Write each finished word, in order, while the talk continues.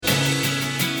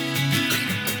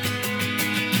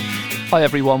Hi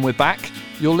everyone, we're back.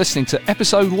 You're listening to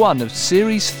episode 1 of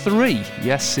series 3.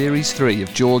 Yes, series 3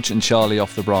 of George and Charlie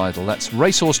Off the Bridle. That's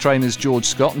racehorse trainers George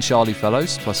Scott and Charlie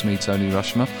Fellows, plus me, Tony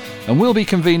Rushmer. And we'll be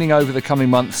convening over the coming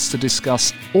months to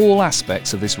discuss all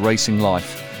aspects of this racing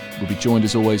life. We'll be joined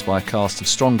as always by a cast of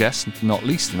strong guests, not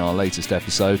least in our latest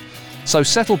episode. So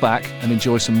settle back and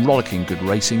enjoy some rollicking good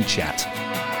racing chat.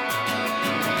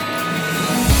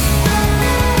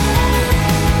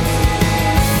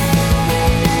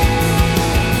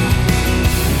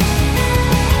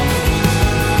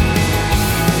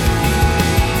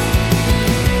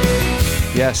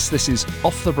 Yes, this is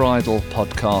Off the Bridle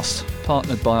podcast,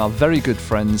 partnered by our very good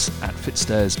friends at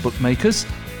Fitzdares Bookmakers.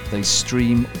 They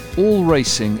stream all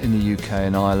racing in the UK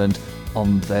and Ireland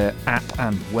on their app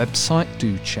and website.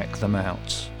 Do check them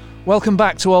out. Welcome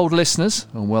back to old listeners,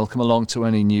 and welcome along to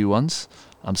any new ones.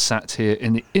 I'm sat here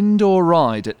in the indoor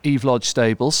ride at Eve Lodge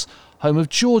Stables, home of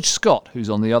George Scott,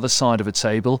 who's on the other side of a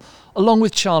table, along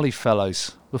with Charlie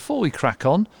Fellows. Before we crack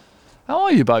on, how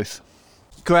are you both?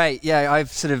 Great, yeah,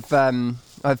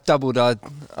 I've doubled our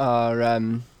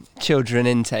children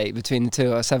intake between the two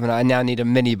of us, haven't I? I now need a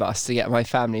minibus to get my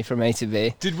family from A to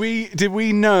B. Did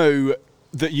we know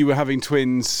that you were having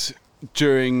twins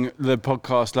during the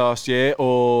podcast last year,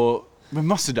 or we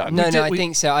must have done? No, I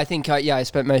think so. I think I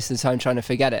spent most of the time trying to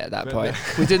forget it at that point.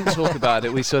 We didn't talk about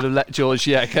it. We sort of let George,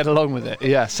 get along with it.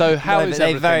 Yeah. So how is they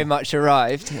everything? very much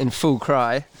arrived in full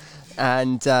cry.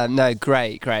 And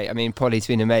great. I mean, Polly's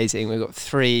been amazing. We've got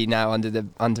 3 now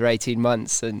under 18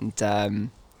 months, and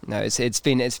it's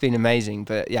been amazing.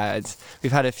 But yeah,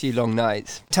 we've had a few long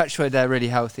nights. Touch wood, they're really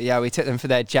healthy. Yeah, we took them for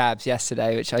their jabs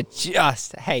yesterday, which I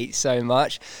just hate so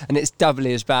much. And it's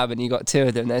doubly as bad when you got 2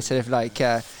 of them. They're sort of like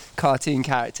cartoon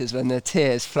characters when the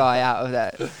tears fly out of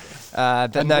that.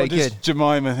 But and no, what good. does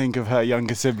Jemima think of her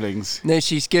younger siblings? No,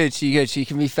 she's good. She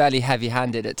can be fairly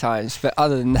heavy-handed at times, but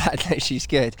other than that, no, she's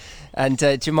good. And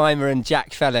Jemima and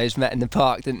Jack Fellows met in the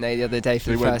park, didn't they, the other day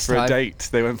for the first time?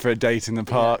 They went for a date in the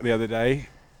park the other day.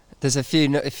 There's a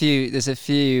few.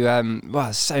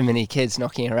 So many kids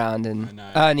knocking around, and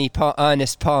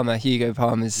Ernest Palmer, Hugo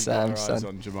Palmer's son. Eyes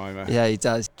on Jemima. Yeah, he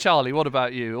does. Charlie, what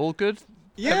about you? All good?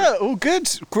 Yeah, all good.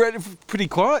 Pretty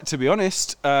quiet, to be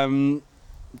honest.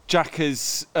 Jack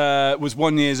was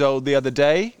 1 year old the other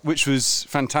day, which was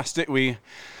fantastic. We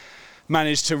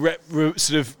managed to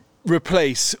sort of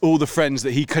replace all the friends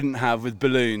that he couldn't have with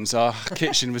balloons. Our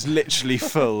kitchen was literally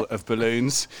full of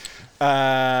balloons.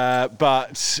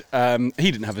 But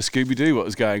he didn't have a Scooby-Doo what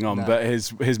was going on, but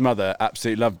his mother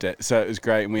absolutely loved it, so it was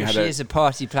great. And she is a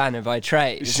party planner by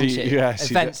trade, isn't she? Yeah,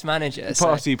 events manager,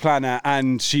 party planner,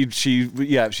 and she'd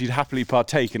happily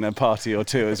partake in a party or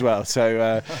two as well.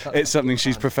 So it's something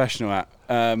she's professional at.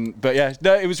 But yeah,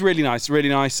 no, it was really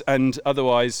nice, and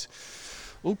otherwise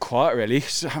all quiet really.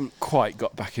 So I haven't quite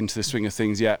got back into the swing of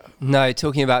things yet. No,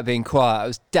 talking about being quiet, I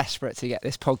was desperate to get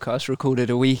this podcast recorded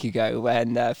a week ago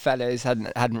when Fellows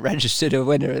hadn't registered a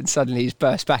winner, and suddenly he's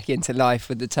burst back into life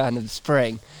with the turn of the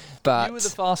spring. But you were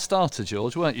the fast starter,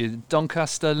 George, weren't you?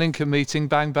 Doncaster, Lincoln meeting,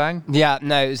 bang, bang. Yeah,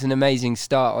 no, it was an amazing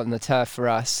start on the turf for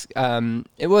us.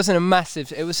 It wasn't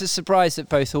it was a surprise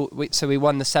that we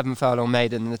won the 7 furlong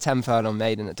maiden and the 10 furlong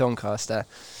maiden at Doncaster,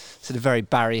 sort of very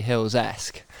Barry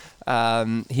Hills-esque.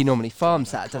 He normally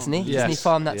farms that, doesn't he? Yes. Doesn't he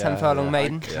farm that 10 furlong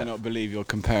maiden? I cannot believe you're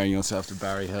comparing yourself to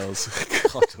Barry Hills.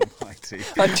 God almighty.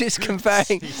 I'm just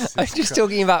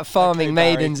talking about farming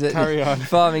maidens at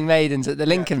the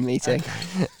Lincoln meeting.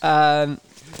 Okay.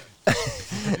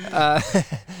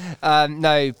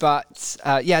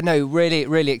 Really,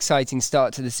 really exciting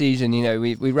start to the season. You know,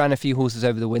 we ran a few horses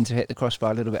over the winter, hit the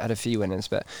crossbar a little bit, had a few winners,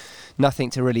 but nothing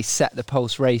to really set the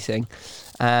pulse racing.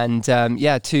 And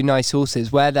 2 nice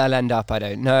horses. Where they'll end up, I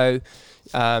don't know.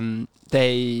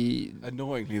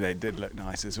 Annoyingly, they did look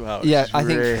nice as well. Yeah, I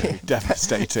really think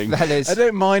devastating. I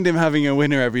don't mind him having a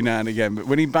winner every now and again, but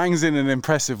when he bangs in an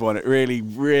impressive one, it really,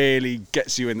 really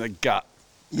gets you in the gut.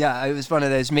 Yeah, it was one of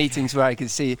those meetings where I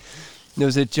could see there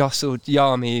was a jostled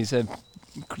Yami,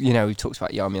 we've talked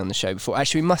about Yami on the show before.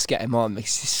 Actually, we must get him on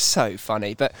because he's so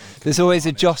funny. But there's always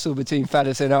a jostle between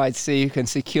Fellows and I to see who can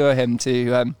secure him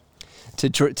to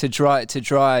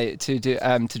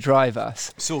drive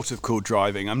us. Sort of called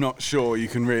driving. I'm not sure you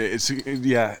can really.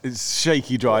 It's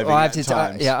shaky driving. At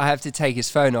times. I have to take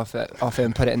his phone off him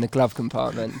and put it in the glove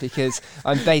compartment because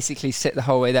I'm basically sit the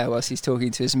whole way there whilst he's talking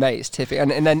to his mates,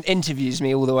 tipping, and then interviews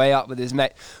me all the way up with his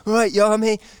mate. Right,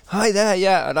 Yami, hi there,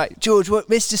 yeah. I'm like, George, what,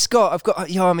 Mr. Scott? I've got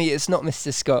Yami. It's not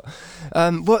Mr. Scott.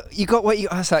 What you got?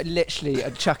 I was like, literally,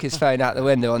 I'd chuck his phone out the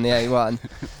window on the A1.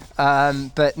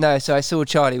 But no, so I saw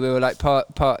Charlie. We were like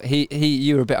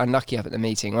you were a bit unlucky up at the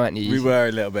meeting, weren't you? We were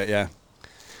a little bit, yeah.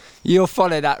 You'll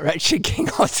follow that wretched King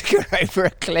Ottakar over a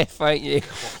cliff, won't you?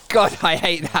 God, I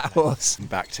hate that horse.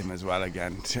 Backed him as well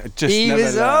again. Just He never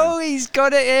was, learned. he's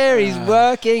got it here. He's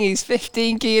working. He's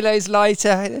 15 kilos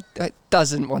lighter.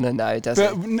 Doesn't want to know, does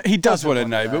But he? he does Doesn't want to wanna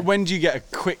know. know. But when do you get a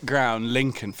quick ground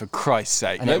Lincoln, for Christ's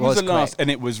sake? And That it was the last, quick. and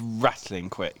it was rattling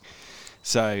quick.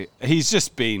 So he's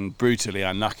just been brutally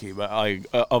unlucky. But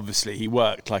obviously he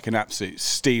worked like an absolute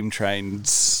steam train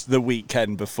the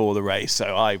weekend before the race.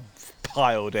 So I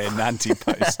piled in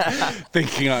anti-post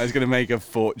thinking I was going to make a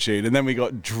fortune, and then we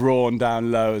got drawn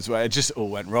down low as well. It just all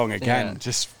went wrong again. Yeah.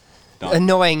 Just not.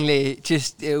 Annoyingly,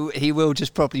 he will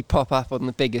just probably pop up on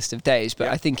the biggest of days, but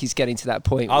Yeah. I think he's getting to that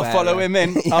point I'll where, follow him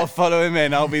in. I'll follow him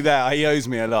in. I'll be there. He owes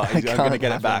me a lot. I'm going to can't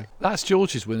get have it back. That's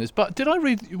George's winners. But did I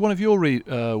read one of your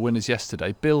winners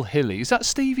yesterday, Bill Hilly? Is that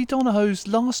Stevie Donahoe's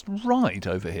last ride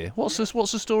over here? What's the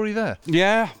story there?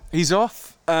 Yeah, he's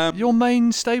off. Your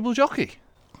main stable jockey.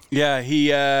 Yeah,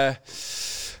 he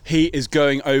is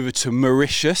going over to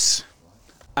Mauritius,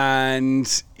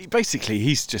 and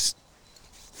he's just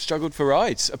struggled for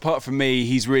rides. Apart from me,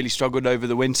 he's really struggled over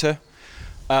the winter,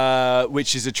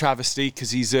 which is a travesty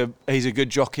because he's a good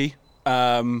jockey.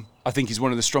 I think he's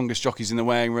one of the strongest jockeys in the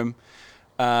weighing room,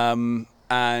 and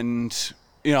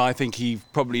I think he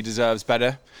probably deserves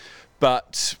better.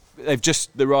 But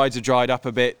the rides have dried up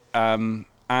a bit, and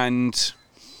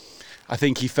I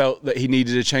think he felt that he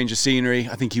needed a change of scenery.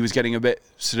 I think he was getting a bit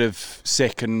sort of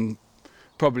sick and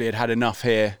probably had enough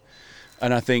here.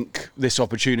 And I think this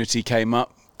opportunity came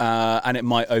up, and it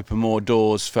might open more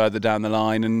doors further down the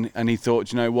line. And he thought,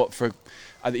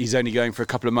 he's only going for a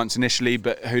couple of months initially,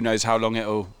 but who knows how long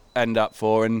it'll end up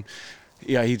for. And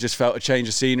he just felt a change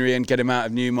of scenery and get him out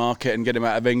of Newmarket and get him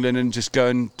out of England and just go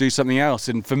and do something else.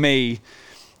 And for me,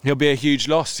 he'll be a huge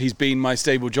loss. He's been my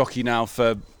stable jockey now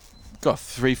for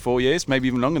 3-4 years, maybe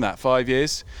even longer than that, 5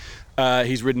 years.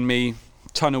 He's ridden me a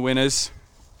ton of winners.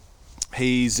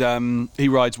 He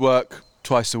rides work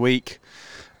twice a week,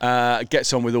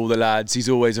 gets on with all the lads. He's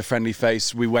always a friendly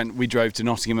face. We drove to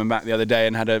Nottingham and back the other day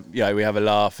and we have a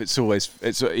laugh. He's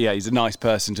a nice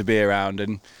person to be around,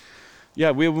 and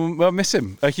we'll miss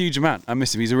him a huge amount. I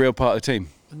miss him. He's a real part of the team.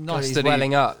 Nice he's that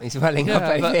welling up. He's welling up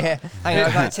over here. Hang on,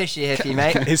 I've got a tissue here for you,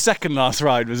 mate. His second last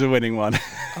ride was a winning one.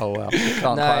 Oh well, can't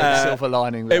No. quite have a silver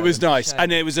lining there. It was nice,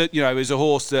 and it was a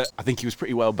horse that I think he was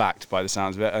pretty well backed by the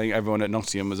sounds of it. I think everyone at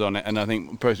Nottingham was on it, and I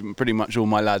think pretty much all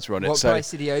my lads were on it. What so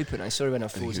price did he open? I saw he went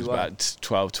off I think 4 he was to 1. about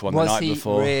 12 to 1 Was the night he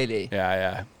before. really?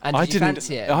 Yeah. And I did you didn't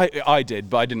fancy it? I did,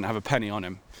 but I didn't have a penny on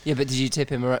him. Yeah, but did you tip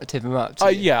him up?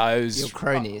 To Yeah, I was. your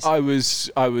cronies? I was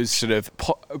sort of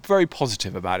very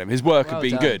positive about him. His work Well had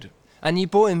been done. good. And you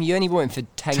bought him. You only bought him for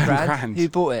 10 grand. 10 grand. Who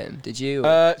bought him? Did you?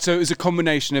 Or So it was a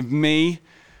combination of me,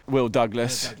 Will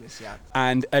Douglas, Douglas, yeah.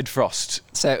 and Ed Frost.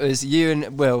 So it was you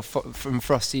and Will from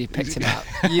Frosty who picked him up.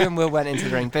 You and Will went into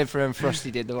the ring. Bidford and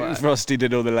Frosty did the work. Frosty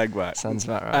did all the legwork. Sounds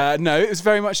about right. No, it was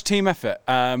very much team effort.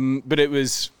 But it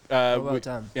was. Well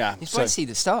done. Yeah. He's so- supposed to see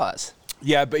the stars.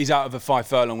 Yeah, but he's out of a 5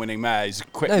 furlong winning mare. He's a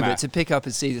quick No, mare. but to pick up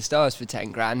and see the stars for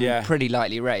 10 grand, Yeah. pretty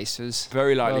lightly raced was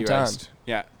Very lightly well done. raced.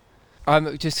 Yeah.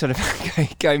 I'm just sort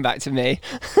of going back to me.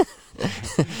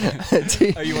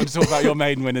 Oh, you want to talk about your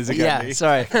maiden winners again? Yeah, Lee?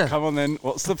 sorry. Come on then.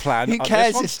 What's the plan? Who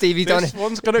cares if Stevie This Don-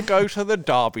 one's going to go to the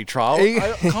Derby trial.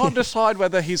 I can't decide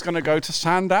whether he's going to go to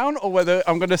Sandown or whether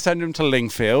I'm going to send him to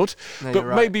Lingfield. No, But you're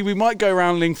right. maybe we might go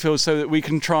around Lingfield so that we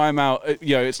can try him out.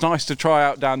 It's nice to try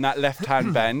out down that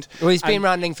left-hand bend. Well, he's been And-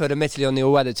 round Lingfield admittedly on the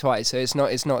all-weather twice, so it's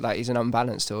not like he's an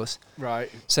unbalanced horse. Right.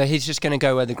 So he's just going to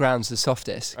go where the ground's the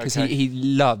softest because Okay. he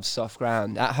loves soft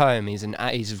ground. At home,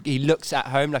 he looks at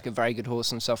home like a very good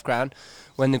horse on soft ground.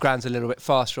 When the ground's a little bit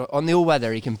faster on the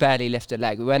all-weather, he can barely lift a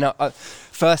leg. We went up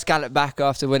first gallop back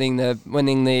after winning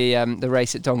the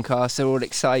race at Doncaster, all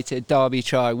excited. Derby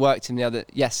try worked him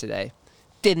yesterday.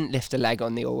 Didn't lift a leg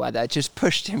on the all-weather, just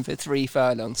pushed him for 3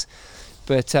 furlongs.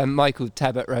 But Michael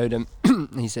Tebbett rode him.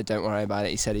 He said, "Don't worry about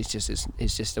it." He said, "It's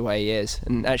just the way he is."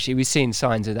 And actually, we've seen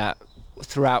signs of that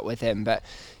throughout with him. But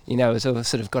it's all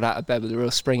sort of got out of bed with a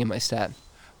real spring in my step.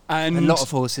 And A lot of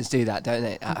horses do that, don't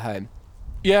they, at home?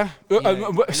 yeah. know, a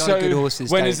lot of So good horses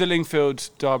when don't. is the Lingfield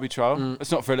Derby trial?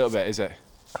 It's not for a little bit, is it?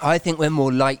 I think we're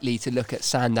more likely to look at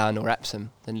Sandown or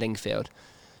Epsom than Lingfield.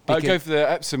 I'll Because- go for the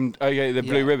Epsom. The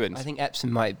blue Yeah, ribbons. I think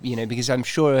Epsom might, because I'm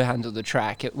sure he'll handle the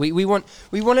track. We want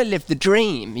to live the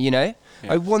dream, Yeah.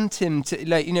 I want him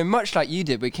to, much like you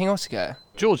did with King Ottakar.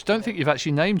 George, don't think you've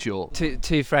actually named your.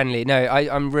 Too friendly. No,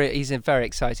 he's a very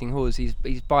exciting horse. He's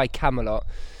by Camelot.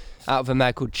 out of a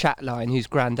mare called Chatline, whose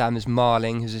Grand Dam is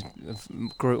Marling, who's a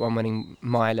Group 1 winning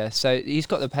miler. So he's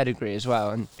got the pedigree as well.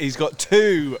 And he's got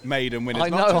 2 maiden winners. I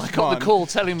know, I got the call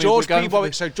telling me George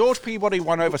Peabody. So George Peabody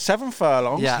won over 7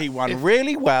 furlongs. Yeah. He won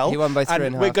really well. He won by 3.5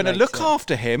 and we're going to lengths, look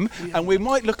after him, and we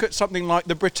might look at something like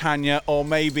the Britannia or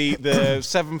maybe the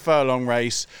 7 furlong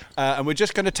race, and we're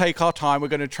just going to take our time. We're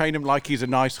going to train him like he's a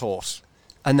nice horse.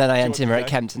 And then I enter him at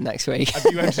Kempton next week. Have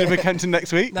you entered him at Kempton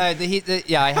next week? No,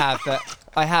 yeah, I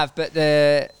have,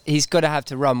 but he's got to have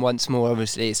to run once more,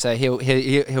 obviously. So he'll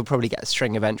probably get a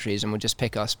string of entries, and we'll just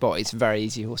pick our spot. He's a very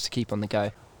easy horse to keep on the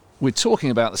go. We're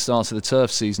talking about the start of the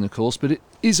turf season, of course, but it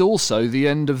is also the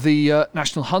end of the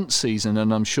National Hunt season,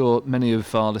 and I'm sure many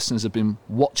of our listeners have been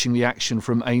watching the action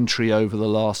from Aintree over the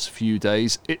last few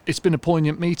days. It's been a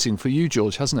poignant meeting for you,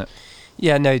 George, hasn't it?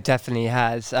 Yeah, no, definitely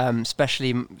has.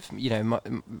 Especially,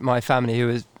 my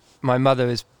family, my mother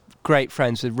was great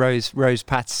friends with Rose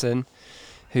Patterson,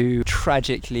 who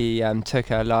tragically took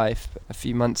her life a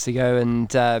few months ago,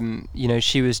 and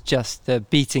she was just the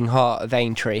beating heart of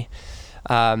Aintree.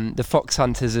 The Fox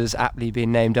Hunters has aptly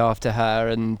been named after her,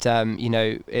 and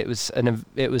it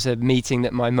was a meeting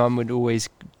that my mum would always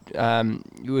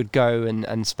would go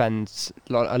and spend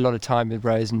a lot of time with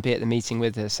Rose and be at the meeting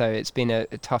with her. So it's been a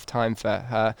tough time for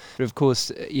her. But of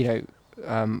course,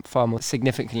 far more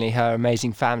significantly, her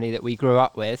amazing family that we grew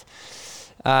up with.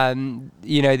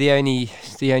 The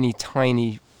only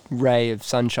tiny ray of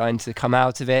sunshine to come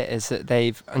out of it is that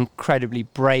they've incredibly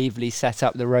bravely set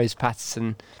up the Rose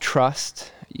Patterson Trust,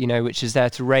 which is there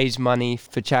to raise money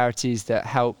for charities that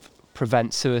help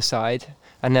prevent suicide.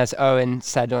 And as Owen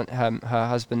said, her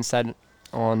husband said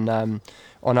on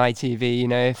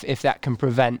ITV, if that can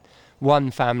prevent one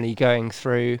family going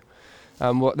through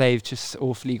what they've just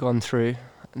awfully gone through,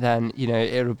 then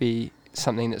it'll be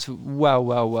something that's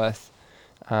well worth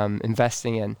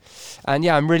investing in. And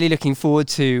yeah, I'm really looking forward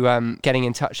to getting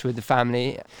in touch with the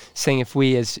family, seeing if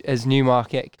we as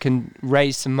Newmarket can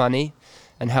raise some money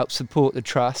and help support the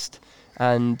trust,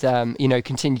 and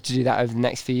continue to do that over the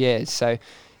next few years. So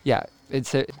yeah,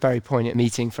 it's a very poignant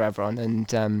meeting for everyone,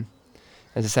 and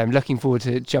as I say, I'm looking forward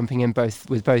to jumping in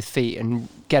with both feet and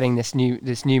getting this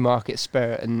Newmarket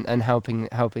spirit and helping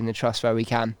the trust where we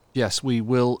can. Yes, we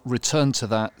will return to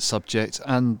that subject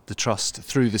and the trust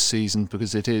through the season,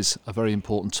 because it is a very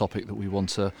important topic that we want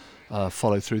to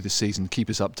follow through the season. Keep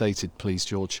us updated, please,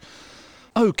 George.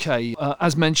 OK,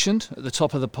 as mentioned at the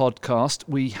top of the podcast,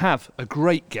 we have a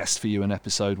great guest for you in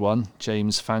episode 1.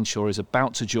 James Fanshawe is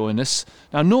about to join us.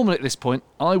 Now, normally at this point,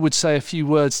 I would say a few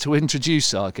words to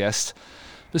introduce our guest,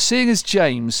 but seeing as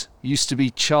James used to be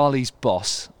Charlie's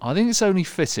boss, I think it's only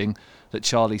fitting that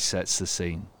Charlie sets the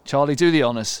scene. Charlie, do the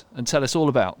honours and tell us all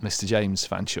about Mr. James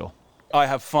Fanshawe. I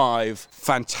have 5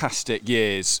 fantastic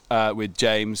years with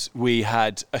James. We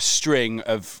had a string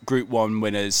of Group 1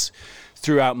 winners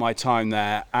throughout my time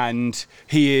there, and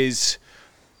he is,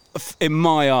 in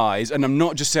my eyes, and I'm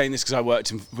not just saying this because I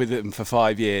worked with him for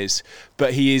 5 years,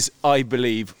 but he is, I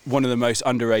believe, one of the most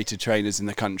underrated trainers in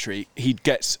the country. He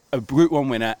gets a Group 1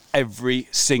 winner every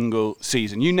single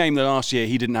season. You name the last year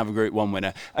he didn't have a Group 1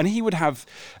 winner, and he would have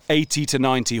 80 to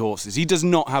 90 horses. He does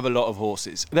not have a lot of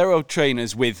horses. There are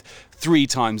trainers with 3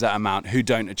 times that amount who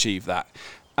don't achieve that.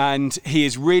 And he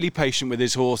is really patient with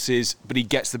his horses, but he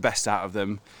gets the best out of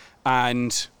them.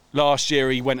 And last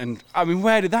year he went and,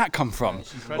 where did that come from?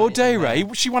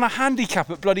 Ordere, she won a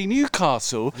handicap at bloody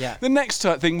Newcastle. Yeah. The next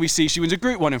thing we see, she wins a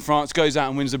Group 1 in France, goes out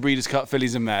and wins the Breeders' Cup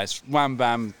Fillies and Mares. Wham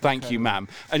bam, thank you ma'am.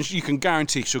 And you can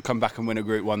guarantee she'll come back and win a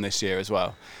Group 1 this year as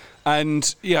well.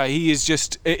 And yeah, he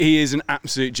is an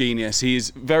absolute genius. He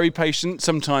is very patient.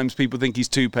 Sometimes people think he's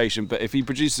too patient, but if he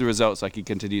produces the results like he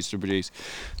continues to produce,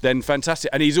 then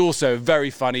fantastic. And he's also very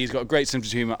funny. He's got a great sense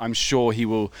of humour. I'm sure he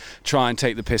will try and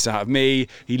take the piss out of me.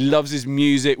 He loves his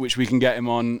music, which we can get him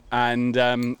on,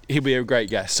 and he'll be a great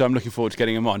guest. So I'm looking forward to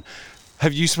getting him on.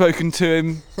 Have you spoken to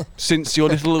him since your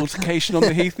little altercation on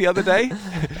the heath the other day?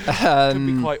 It could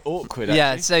be quite awkward,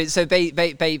 actually. Yeah, so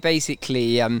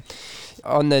basically,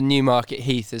 on the Newmarket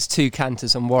Heath, there's 2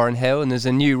 canters on Warren Hill, and there's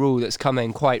a new rule that's come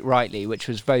in quite rightly, which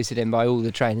was voted in by all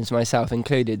the trainers, myself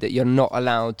included, that you're not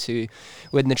allowed to,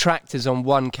 when the tractor's on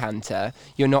one canter,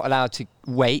 you're not allowed to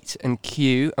wait and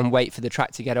queue and wait for the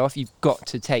track to get off. You've got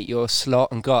to take your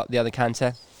slot and go up the other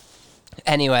canter.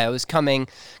 Anyway, I was coming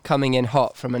in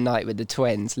hot from a night with the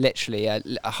twins, literally a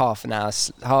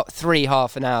three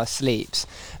half-an-hour sleeps,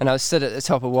 and I was stood at the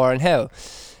top of Warren Hill.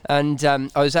 And I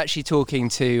was actually talking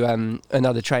to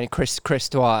another trainer, Chris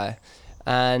Dwyer,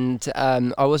 and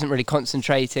I wasn't really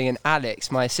concentrating, and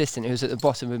Alex, my assistant, who was at the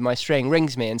bottom with my string,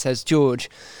 rings me and says, George,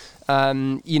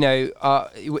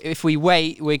 if we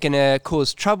wait, we're going to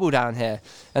cause trouble down here.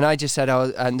 And I just said,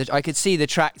 and I could see the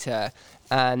tractor,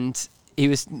 and he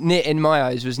was in my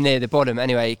eyes was near the bottom.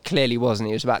 Anyway, he clearly wasn't.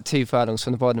 He was about 2 furlongs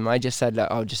from the bottom. I just said,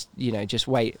 look, I'll just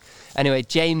wait. Anyway,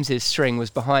 James's string was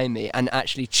behind me, and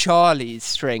actually Charlie's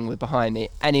string was behind me.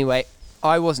 Anyway,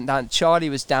 I wasn't down.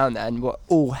 Charlie was down there, and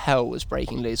all hell was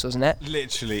breaking loose, wasn't it?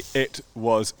 Literally, it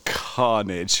was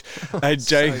carnage.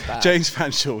 James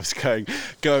Fanshawe was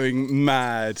going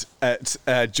mad at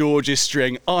George's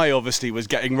string. I obviously was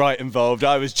getting right involved.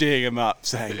 I was geeing him up,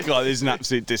 saying, God, this is an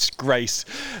absolute disgrace.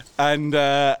 And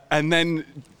then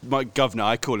my governor,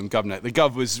 I call him governor, the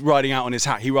gov was riding out on his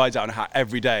hat. He rides out on a hat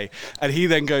every day, and he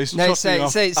then goes trotting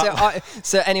off.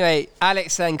 So anyway,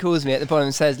 Alex then calls me at the bottom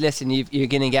and says, listen, you're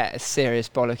going to get a serious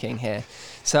bollocking here.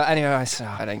 So anyway, I said,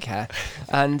 I don't care.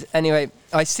 And anyway,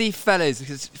 I see Fellows,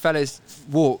 because Fellows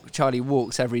Charlie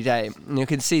walks every day, and you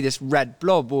can see this red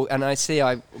blob walk, and I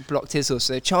blocked his horse.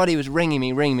 So Charlie was ringing me,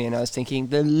 and I was thinking,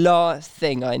 the last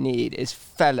thing I need is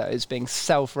Fellows being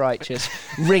self-righteous,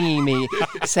 ringing me,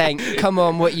 saying, come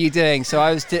on, what are you doing? So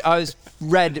I was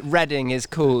reading his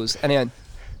calls. Anyway,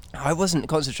 I wasn't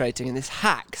concentrating, and this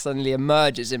hack suddenly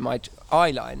emerges in my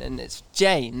eye line, and it's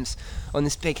James on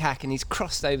this big hack, and he's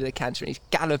crossed over the canter and he's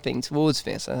galloping towards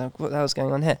me. So I'm like, what the hell's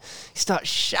going on here? He starts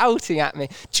shouting at me,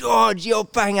 George, you're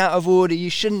bang out of order, you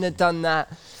shouldn't have done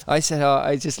that. I said,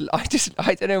 I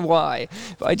don't know why,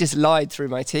 but I just lied through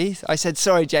my teeth. I said,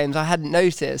 sorry, James, I hadn't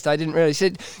noticed. I didn't realise. He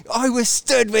said, I was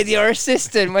stood with your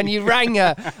assistant when you rang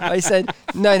her. I said,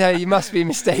 no, you must be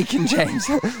mistaken, James.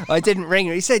 I didn't ring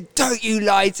her. He said, don't you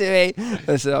lie to me.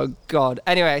 I said, oh, God.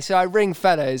 Anyway, so I ring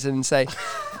Fellows and say,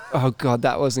 oh, God,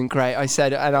 that wasn't great. I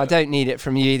said, and I don't need it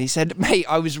from you. He said, mate,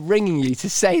 I was ringing you to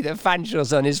say that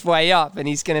Fanshawe's on his way up and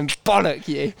he's going to bollock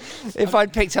you. If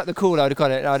I'd picked up the call, I would have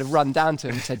got it, and I'd have run down to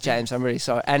him and said, James, I'm really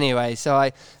sorry. Anyway,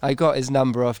 so I got his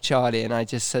number off Charlie, and I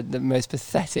just said the most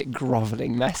pathetic,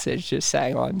 grovelling message, just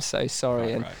saying, oh, I'm so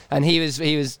sorry. And he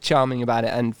was charming about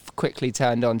it, and quickly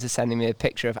turned on to sending me a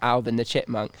picture of Alvin the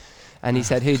chipmunk. And he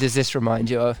said, who does this remind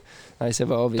you of? I said,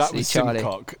 well, obviously, that was Charlie.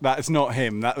 Simcock. That's not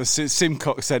him. That was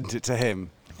Simcock sent it to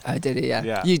him. Oh, did he?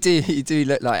 Yeah. You do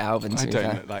look like Alvin. I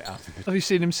don't look like Alvin. Have you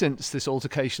seen him since this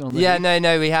altercation on the Yeah,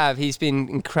 no, we have. He's been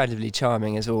incredibly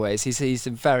charming, as always. He's a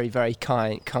very, very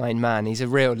kind man. He's a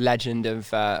real legend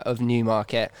of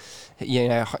Newmarket. You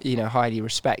know, highly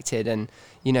respected, and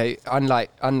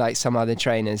unlike some other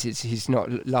trainers, he's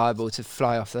not liable to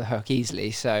fly off the hook easily.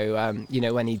 So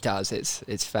when he does,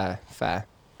 it's fair.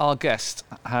 Our guest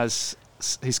has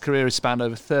his career has spanned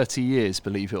over 30 years,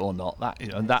 believe it or not.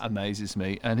 That amazes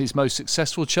me. And his most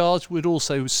successful charge would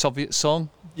also Soviet Song.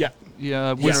 Yeah.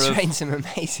 He's trained some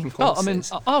amazing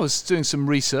horses. I was doing some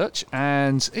research,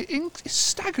 and it's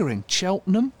staggering.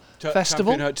 Cheltenham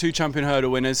Festival, 2 champion hurdle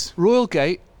winners. Royal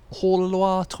Gate,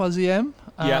 Hors-la-Loire Troisième,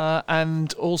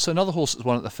 and also another horse that's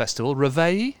won at the festival,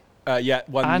 Reveille.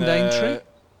 Won and Aintree.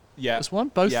 Yeah, has won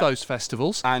both those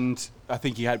festivals. And I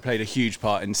think he had played a huge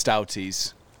part in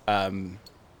Stouty's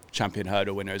champion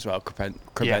hurdle winner as well,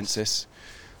 Crebensis. Yes.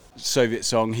 Soviet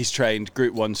Song. He's trained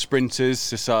Group 1 sprinters,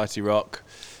 Society Rock,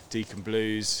 Deacon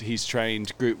Blues. He's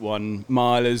trained Group 1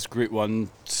 milers, Group 1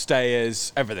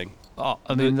 stayers, everything. Oh,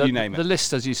 I mean, you name it. The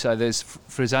list, as you say, there's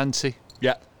Frizzanti.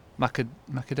 Yeah.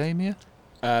 Macadamia.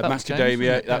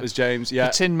 Macadamia, that was James. Yeah.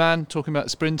 The Tin Man, talking about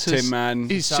sprinters. Tin Man.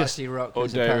 He's Society Rock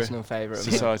was a personal favourite.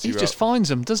 He just finds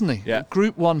them, doesn't he? Yeah.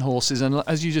 Group 1 horses, and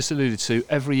as you just alluded to,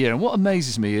 every year. And what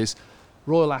amazes me is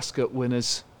Royal Ascot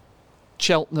winners,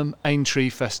 Cheltenham, Aintree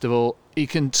Festival. He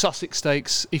can Sussex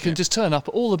Stakes. He can just turn up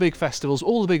at all the big festivals,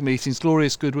 all the big meetings,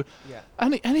 Glorious Goodwood,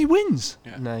 and he wins.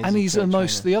 Yeah. No, he's the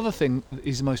most. The other thing,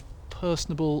 he's the most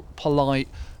personable, polite,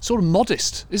 sort of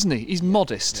modest, isn't he? He's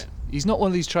modest. Yeah. He's not one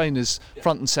of these trainers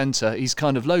front and centre. He's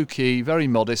kind of low key, very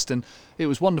modest, and it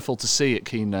was wonderful to see at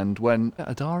Keeneland when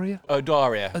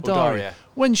Odaria,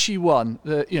 when she won.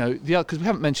 Because we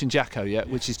haven't mentioned Jacko yet,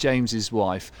 which is James's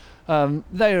wife.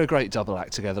 They are a great double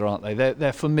act together, aren't they?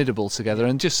 They're formidable together,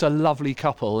 and just a lovely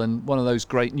couple, and one of those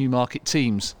great Newmarket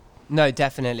teams. No,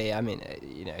 definitely. I mean,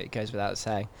 it goes without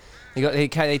saying.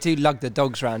 They do lug the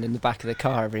dogs around in the back of the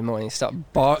car every morning.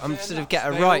 Get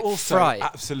a right fright.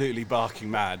 Absolutely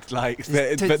barking mad, but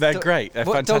they're great. They're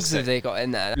what fantastic. What dogs have they got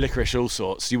in there? Licorice, all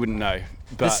sorts. You wouldn't know.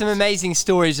 But there's some amazing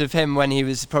stories of him when he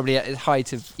was probably at the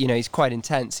height of. He's quite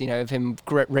intense. Of him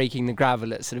raking the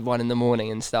gravel at sort of 1 a.m.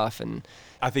 and stuff. And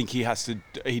I think he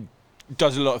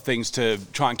does a lot of things to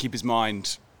try and keep his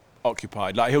mind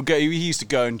occupied. Like he used to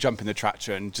go and jump in the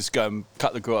tractor and just go and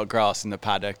cut the grass in the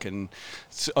paddock, and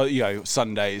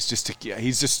Sundays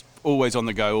he's just always on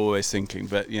the go, always thinking.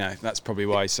 But that's probably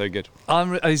why he's so good.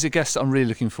 He's a guest I'm really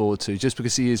looking forward to, just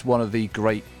because he is one of the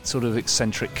great sort of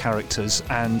eccentric characters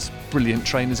and brilliant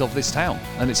trainers of this town,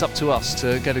 and it's up to us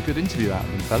to get a good interview out of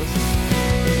him, fellas.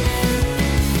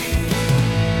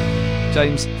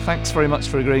 James, thanks very much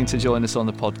for agreeing to join us on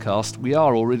the podcast. We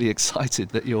are all really excited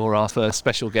that you're our first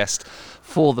special guest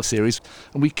for the series,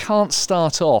 and we can't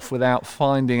start off without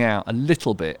finding out a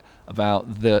little bit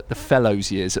about the fellows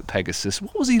years at Pegasus.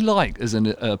 What was he like as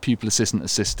a pupil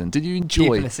assistant? Did you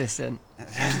enjoy... Pupil assistant.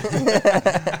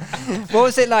 What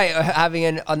was it like having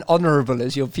an honourable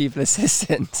as your pupil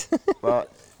assistant? Well,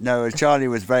 no, Charlie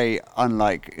was very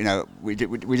unlike, we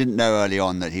didn't know early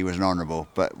on that he was an honourable,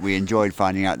 but we enjoyed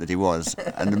finding out that he was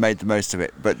and made the most of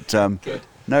it. But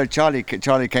no, Charlie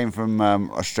came from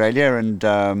Australia,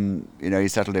 and he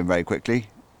settled in very quickly,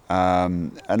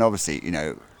 and obviously,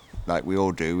 like we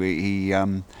all do,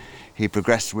 he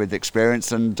progressed with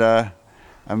experience and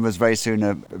was very soon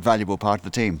a valuable part of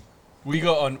the team. We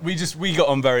got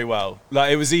on very well.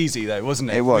 Like, it was easy though, wasn't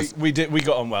it? It was. We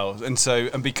got on well, and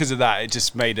because of that, it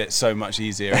just made it so much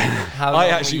easier. How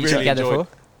long were you together for?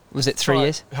 Was it 3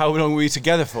 years? How long were we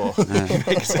together for?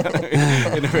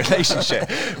 In a relationship?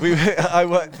 I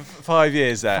worked for 5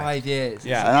 years there. 5 years.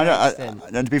 Yeah.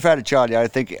 And to be fair to Charlie, I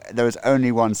think there was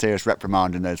only one serious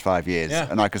reprimand in those 5 years,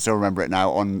 and I can still remember it now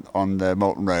on the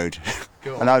Moulton Road.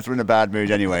 And I was in a bad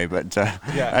mood anyway. But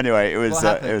anyway, it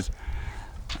was.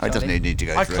 I doesn't need to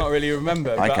go through it. I can't really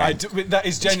remember, but that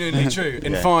is genuinely true.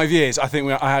 In 5 years, I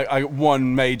think I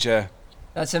one major.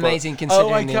 That's amazing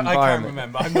considering the environment. I can't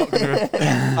remember. I'm not going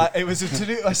to. It was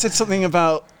I said something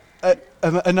about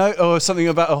a note or something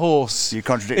about a horse. You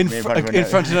contradicted me in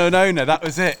front of an owner. That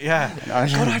was it. Yeah.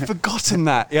 God, I'd forgotten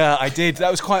that. Yeah, I did.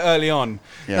 That was quite early on.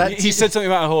 Yeah. He said something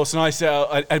about a horse, and I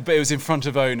said, but it was in front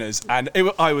of owners, and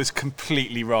I was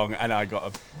completely wrong, and I got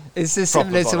a. It's just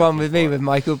similar to one with me, with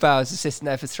Michael Bell. I was assistant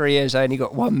there for 3 years. I only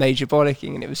got one major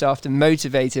bollocking, and it was after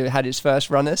Motivator had its first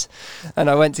runners. And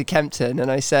I went to Kempton, and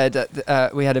I said,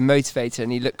 we had a Motivator,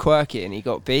 and he looked quirky, and he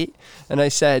got beat. And I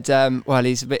said, well,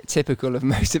 he's a bit typical of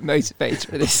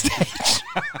Motivator at this stage.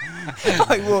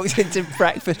 I walked into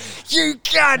breakfast. You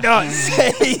cannot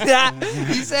say that.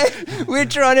 He said, we're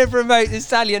trying to promote the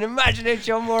stallion. Imagine if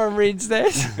John Moran reads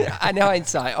this. And in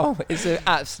hindsight, it's an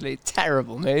absolute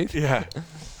terrible move. Yeah.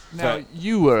 Now,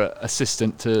 you were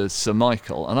assistant to Sir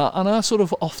Michael, and I sort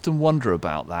of often wonder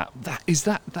about that. Is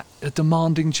that a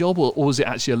demanding job, or was it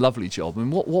actually a lovely job? I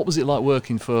mean, what was it like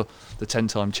working for the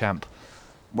 10-time champ?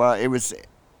 Well, it was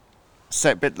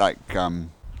a bit like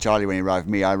Charlie when he arrived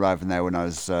with me. I arrived in there when I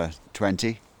was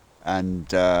 20, and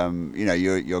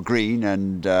you're green,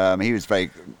 and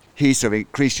he sort of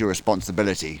increased your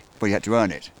responsibility, but you had to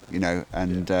earn it,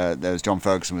 and there was John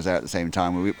Ferguson was there at the same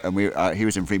time, he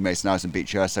was in Freemason, I was in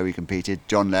Beechhurst, so we competed.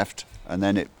 John left, and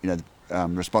then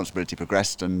responsibility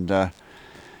progressed, and I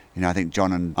think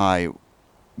John and I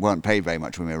weren't paid very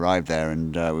much when we arrived there,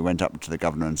 and we went up to the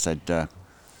governor and said,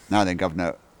 now then,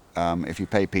 Governor, if you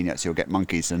pay peanuts, you'll get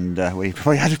monkeys, and we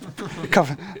had a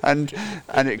couple, and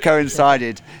it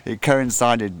coincided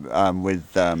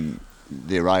with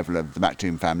the arrival of the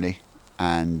Mactoum family,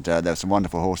 and there were some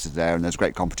wonderful horses there, and there's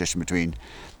great competition between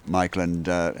Michael and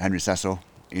Henry Cecil.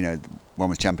 One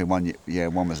was champion one year,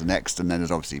 one was the next, and then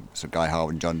there's obviously Sir Guy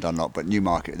Harwood and John Dunlop, but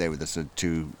Newmarket, they were the sort of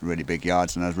two really big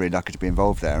yards, and I was really lucky to be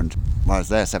involved there. And I was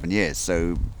there 7 years,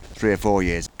 so 3 or 4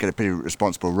 years, get a pretty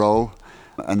responsible role,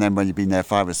 and then when you've been there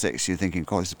 5 or 6, you're thinking,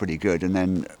 God, this is pretty good, and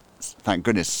then thank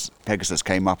goodness Pegasus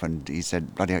came up and he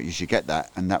said, bloody hell, you should get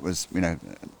that. And that was,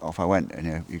 off I went.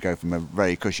 And you go from a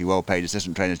very cushy, well-paid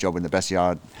assistant trainer's job in the best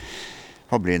yard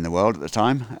probably in the world at the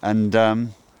time, and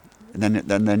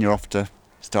then you're off to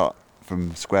start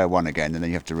from square one again, and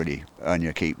then you have to really earn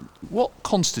your keep. What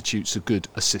constitutes a good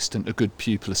assistant, a good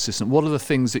pupil assistant? What are the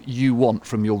things that you want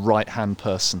from your right-hand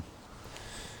person?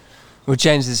 Well,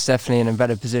 James is definitely in a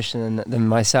better position than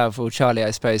myself or Charlie, I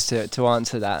suppose, to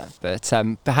answer that. But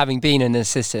having been an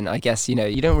assistant, I guess, you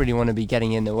don't really want to be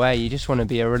getting in the way. You just want to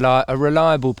be a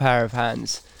reliable pair of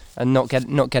hands and not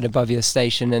get above your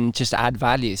station and just add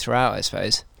value throughout, I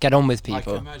suppose. Get on with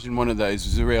people. I can imagine one of those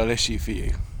was a real issue for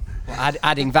you.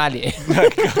 Adding value.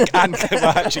 and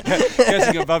actually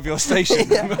getting above your station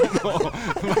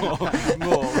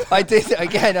more. I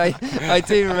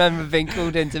do remember being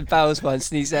called into Bells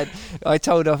once, and he said, I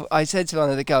said to one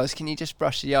of the girls, "Can you just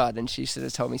brush the yard?" And she sort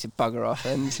of told me to bugger off,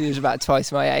 and she was about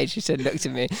twice my age. She said, looked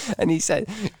at me, and he said,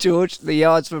 "George, the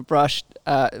yards were brushed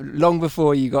long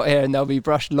before you got here, and they'll be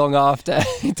brushed long after.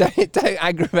 don't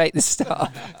aggravate the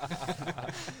staff."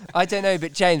 I don't know,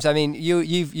 but James, I mean,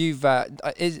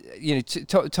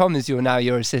 Tom is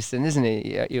your assistant, isn't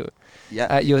he?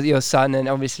 Your son, and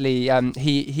obviously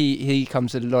he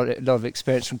comes with a lot of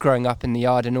experience from growing up in the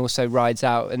yard, and also rides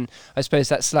out. And I suppose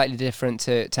that's slightly different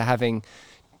to having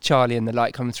Charlie and the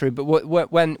like coming through. But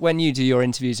when you do your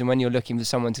interviews and when you're looking for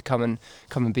someone to come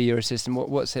and be your assistant,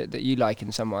 what's it that you like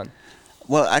in someone?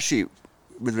 Well, actually,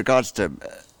 with regards to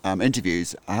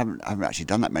interviews, I haven't actually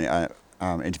done that many. I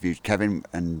interviewed Kevin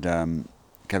and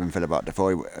Kevin Philip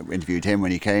Defoe. Interviewed him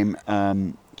when he came.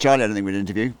 Charlie, I don't think we'd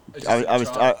interview.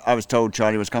 I was told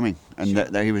Charlie was coming, and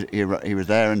that he was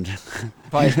there, and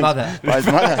by his mother.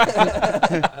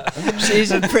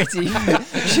 She's a pretty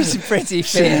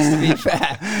fierce, to be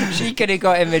fair. She could have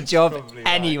got him a job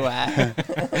anywhere.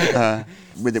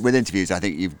 With interviews, I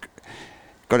think you've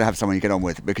got to have someone you get on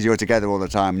with, because you're together all the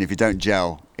time, and if you don't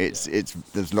gel,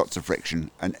 there's lots of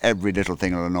friction, and every little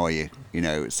thing will annoy you. You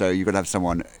know, so you've got to have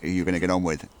someone who you're going to get on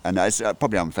with, and it's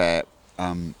probably unfair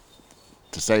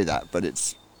to say that,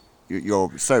 but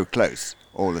you're so close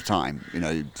all the time. You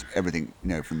know, everything. You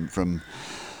know, from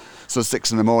sort of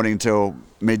 6 a.m. till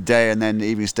midday, and then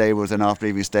evening stables, and after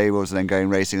evening stables, and then going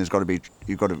racing. You've got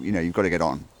to get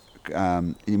on.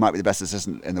 You might be the best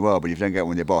assistant in the world, but if you don't get on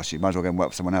with your boss, you might as well go and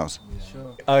work for someone else.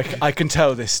 Sure. I can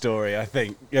tell this story. I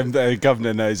think the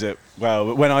governor knows it well.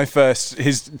 But when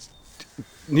his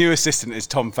new assistant is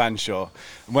Tom Fanshawe.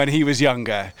 When he was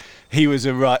younger, he was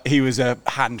a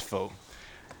handful.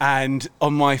 And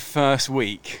on my first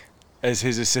week as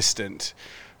his assistant,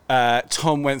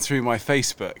 Tom went through my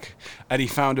Facebook and he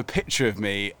found a picture of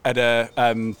me at a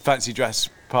fancy dress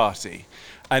party.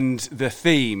 And the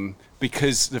theme,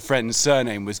 because the friend's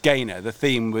surname was Gaynor, the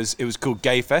theme was called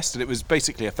Gay Fest, and it was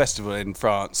basically a festival in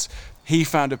France. He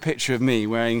found a picture of me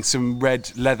wearing some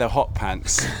red leather hot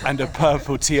pants and a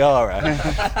purple tiara.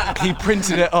 He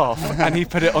printed it off and he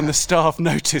put it on the staff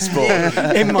notice board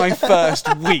in my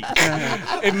first week.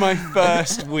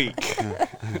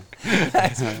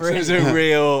 That's So it was a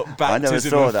real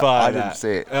baptism of fire. I didn't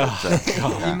see it.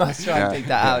 You must try and dig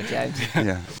that out, James.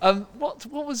 Yeah.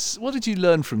 What did you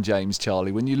learn from James,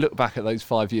 Charlie, when you look back at those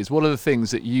 5 years? What are the things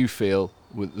that you feel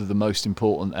were the most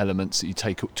important elements that you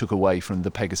took away from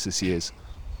the Pegasus years?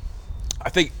 I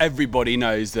think everybody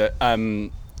knows that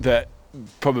that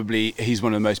probably he's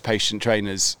one of the most patient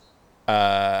trainers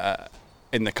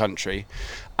in the country,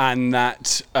 and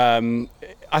that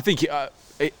I think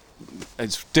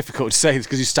it's difficult to say this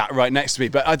because he's sat right next to me,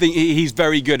 but I think he's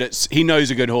very good he knows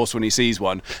a good horse when he sees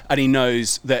one, and he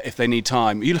knows that if they need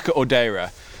time. You look at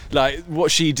Ordera, like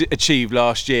what she achieved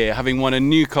last year, having won a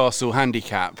Newcastle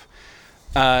handicap.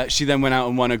 She then went out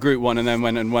and won a Group 1, and then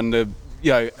went and won the.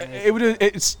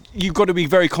 You've got to be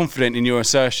very confident in your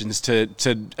assertions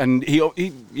and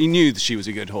he knew that she was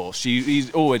a good horse.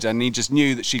 He's always, and he just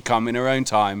knew that she'd come in her own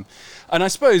time. And I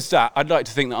suppose that I'd like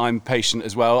to think that I'm patient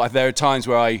as well. There are times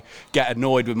where I get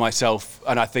annoyed with myself,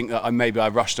 and I think that maybe I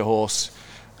rushed a horse,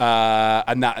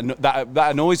 and that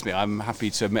annoys me. I'm happy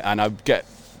to admit, and I get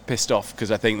pissed off because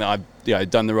I think that I've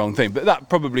done the wrong thing. But that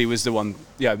probably was the one,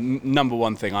 number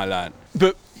one thing I learned.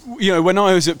 But when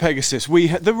I was at Pegasus, we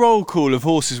had the roll call of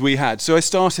horses we had. So I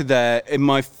started there. In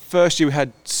my first year, we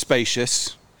had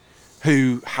Spacious,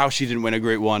 how she didn't win a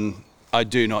Group 1, I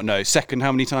do not know. Second,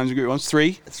 how many times a Group 1?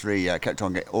 3? 3, yeah. Kept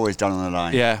on always done on the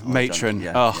line. Yeah, always Matron.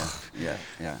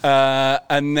 Yeah.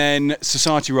 And then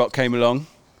Society Rock came along.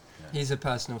 He's a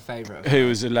personal favourite. Who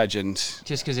was a legend.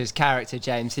 Just because his character,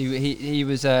 James. He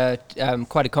was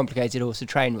quite a complicated horse to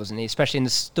train, wasn't he? Especially in the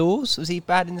stalls. Was he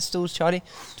bad in the stalls, Charlie?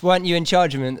 Weren't you in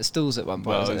charge of him at the stalls at one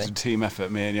point? Well, it was a team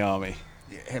effort, me and Yarmy.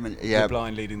 The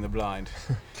blind leading the blind.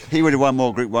 He would have won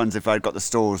more Group 1s if I'd got the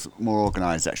stalls more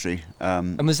organised, actually.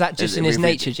 And was that just in his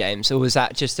nature, James, or was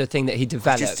that just a thing that he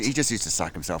developed? He just used to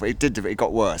psych himself. It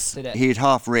got worse. Did it? He'd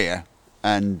half rear,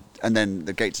 and then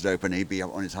the gates would open, he'd be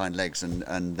up on his hind legs,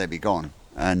 and they'd be gone.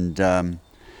 And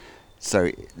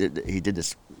so he did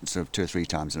this sort of 2 or 3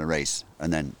 times in a race,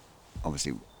 and then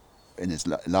obviously in his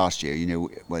last year,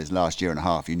 his last year and a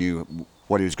half, you knew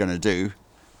what he was going to do,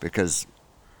 because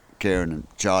Kieran and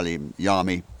Charlie and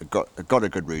Yarmy got a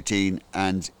good routine,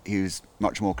 and he was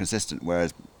much more consistent,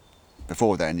 whereas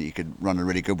before then he could run a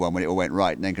really good one when it all went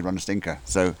right, and then could run a stinker.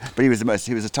 So, but he was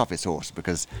the toughest horse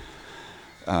because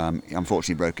he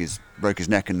unfortunately broke his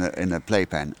neck in the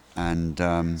playpen,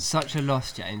 and such a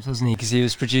loss, James, wasn't he? Because he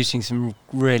was producing some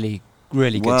really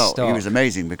good stuff. Well, he was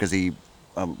amazing because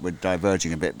we're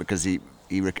diverging a bit because he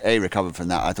recovered from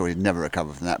that. I thought he'd never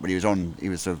recover from that, but he was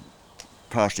sort of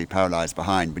partially paralysed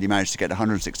behind, but he managed to get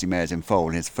 160 mares in foal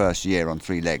in his first year on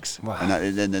 3 legs. Wow.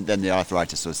 And then the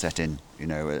arthritis sort of set in,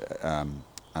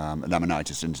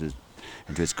 laminitis into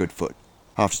his good foot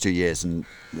after 2 years, and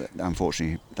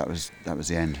unfortunately that was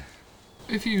the end.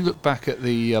 If you look back at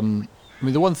the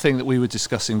one thing that we were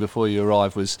discussing before you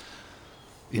arrived was,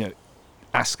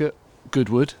 Ascot,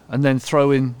 Goodwood, and then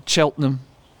throw in Cheltenham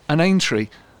and Aintree,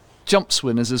 jumps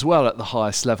winners as well at the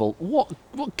highest level. What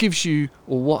gives you,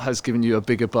 or what has given you a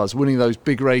bigger buzz? Winning those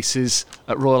big races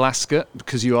at Royal Ascot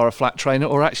because you are a flat trainer,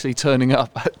 or actually turning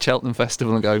up at Cheltenham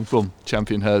Festival and going, boom,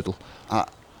 champion hurdle? I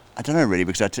don't know really,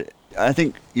 because I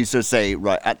think you sort of say,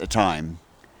 right, at the time,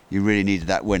 you really needed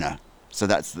that winner. So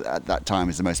that's at that time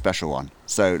is the most special one.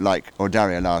 So like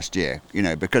Ordaria last year,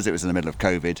 because it was in the middle of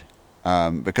COVID,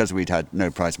 because we'd had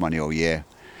no prize money all year,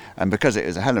 and because it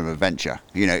was a hell of an adventure.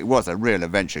 It was a real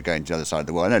adventure going to the other side of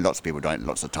the world. I know lots of people done it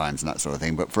lots of times and that sort of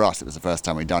thing, but for us it was the first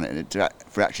time we'd done it, and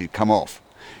for it actually come off.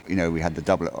 We had the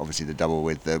double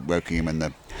with the Wokingham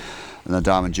and the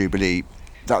Diamond Jubilee.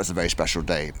 That was a very special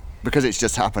day. Because it's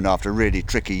just happened after a really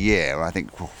tricky year, I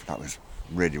think that was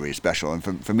really, really special. And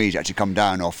for me to actually come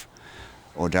down off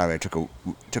Ordaria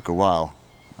took a while.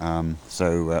 I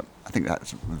think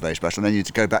that's very special. And then you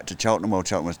to go back to Cheltenham. Well,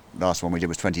 Cheltenham was the last one we did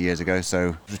was 20 years ago.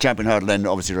 So the champion hurdle then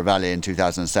obviously Reveille in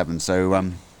 2007. So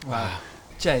wow,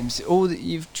 James, all that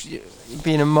you've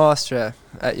been a master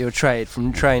at your trade,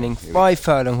 from training 5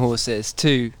 furlong horses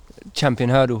to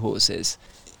champion hurdle horses.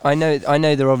 I know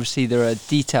there are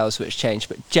details which change,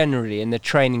 but generally in the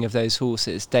training of those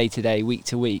horses, day to day, week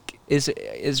to week, is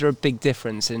there a big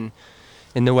difference in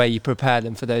the way you prepare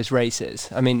them for those races?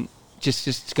 I mean,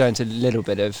 just to go into a little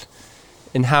bit of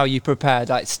in how you prepare,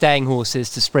 like staying horses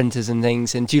to sprinters and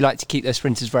things, and do you like to keep those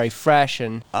sprinters very fresh?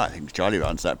 And I think Charlie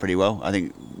runs that pretty well. I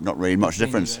think not really much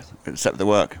difference except the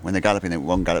work. When they're galloping,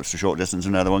 one gallops to short distance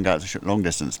and the other one gallops to long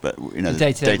distance. But the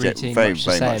day-to-day routine, very much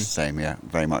much the same. Yeah,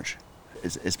 very much.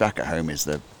 It's back at home is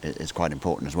quite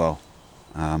important as well.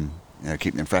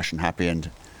 Keeping them fresh and happy,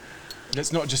 and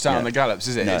it's not just out on the gallops,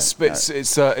 is it? No,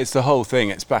 it's the whole thing.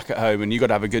 It's back at home, and you've got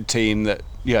to have a good team that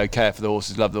care for the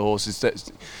horses, love the horses.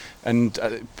 And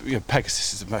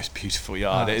Pegasus is the most beautiful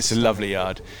yard. It's a lovely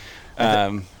yard.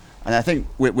 And I think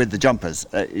with the jumpers,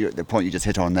 the point you just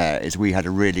hit on there is we had a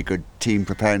really good team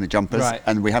preparing the jumpers, right.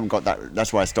 And we haven't got that.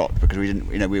 That's why I stopped, because we didn't.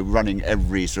 We were running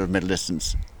every sort of middle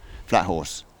distance flat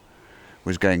horse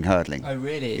was going hurdling. Oh,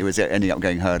 really? It was ending up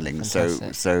going hurdling.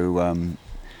 Fantastic.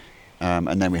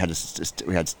 And then we had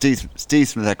Steve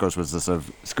Smith-Eccles was the sort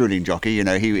of schooling jockey.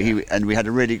 He and we had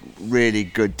a really, really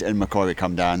good, and McCoy would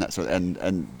come down. That sort of,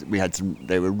 and we had some.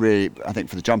 They were really, I think,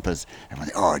 for the jumpers.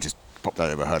 Everyone just pop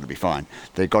that over a hurdle, be fine.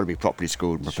 They've got to be properly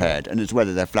schooled and prepared. Sure. And it's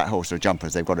whether they're flat horse or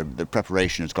jumpers, the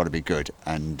preparation has got to be good.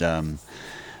 And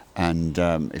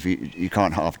if you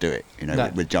can't half do it,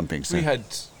 with jumping. So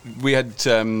we had.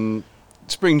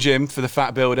 Spring Jim for the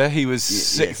Fat Builder. He was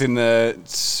 6th in the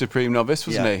Supreme Novice,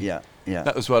 wasn't he? Yeah.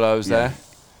 That was while I was there.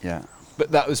 Yeah.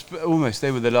 But that was almost,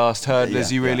 they were the last hurdlers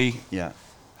you really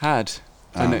had.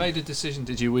 You made a decision,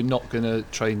 did you? We're not going to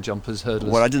train jumpers, hurdlers.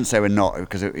 Well, I didn't say we're not,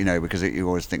 because you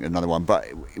always think another one. But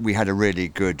we had a really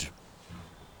good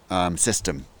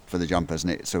system for the jumpers,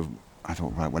 and I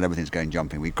thought, right, well, everything's going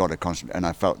jumping. We've got to concentrate, and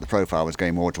I felt the profile was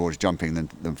going more towards jumping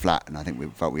than flat. And I think we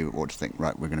felt we ought to think,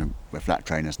 right, we're flat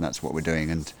trainers, and that's what we're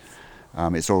doing. And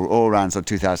it's all around sort of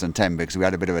 2010, because we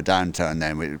had a bit of a downturn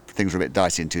then. Things were a bit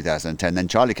dicey in 2010. Then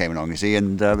Charlie came along, you see,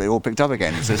 and it all picked up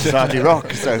again. It's a Society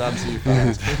Rock. So.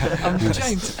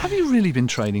 James, have you really been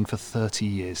training for 30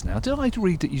 years now? Did I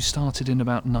read that you started in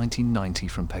about 1990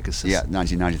 from Pegasus? Yeah,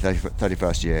 1990,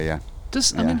 31st year, yeah.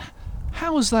 I mean,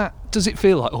 how was that? Does it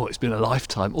feel like, it's been a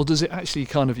lifetime? Or does it actually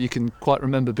you can quite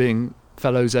remember being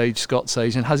Fellow's age, Scott's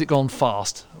age, and has it gone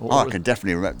fast? I can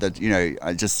definitely remember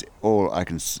that, all I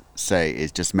can say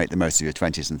is just make the most of your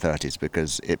 20s and 30s,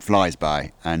 because it flies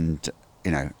by, and,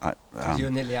 you're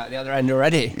nearly out the other end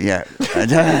already. Yeah.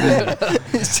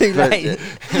 It's too late.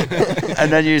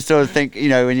 And then you sort of think,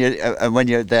 when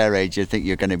you're their age, you think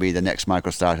you're going to be the next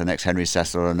Michael Stark, next Henry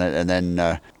Cecil, and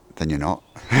then you're not.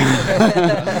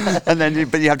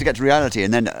 But you have to get to reality.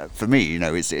 And then for me,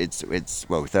 it's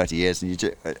 30 years,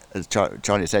 and as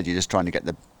Charlie said, you're just trying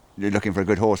to you're looking for a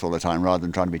good horse all the time rather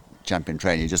than trying to be champion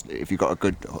trainer. If you've got a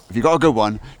good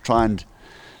one, try and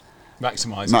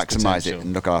maximise it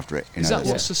and look after it. Is that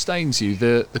what sustains you?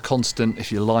 The constant,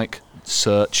 if you like,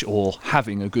 search, or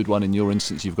having a good one? In your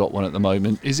instance, you've got one at the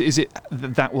moment. Is it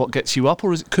that what gets you up,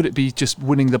 or could it be just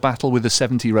winning the battle with a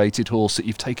 70 rated horse that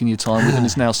you've taken your time with and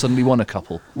has now suddenly won a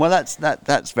couple? Well,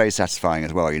 that's very satisfying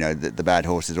as well. You know, the bad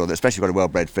horses, or especially got a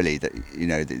well-bred filly that you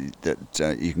know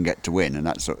that you can get to win, and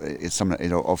it's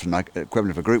often like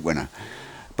equivalent of a group winner.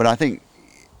 But I think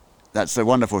that's the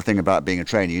wonderful thing about being a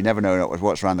trainer. You never know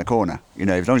what's around the corner. You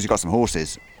know, as long as you've got some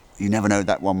horses, you never know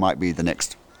that one might be the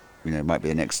next. You know, might be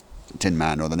the next Tin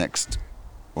Man or the next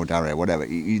Audaria, whatever.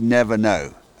 You never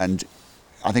know. And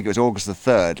I think it was August the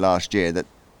 3rd last year that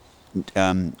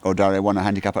Audaria won a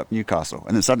handicap up Newcastle,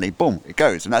 and then suddenly, boom, it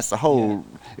goes. And that's the whole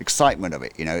excitement of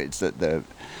it. You know, it's that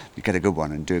you get a good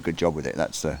one and do a good job with it.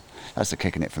 That's the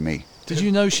kick in it for me. Did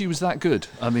you know she was that good?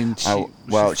 I mean, she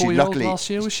 4-year-old last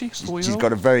year, was she? 4-year-old? She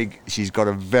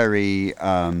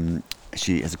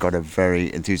has got a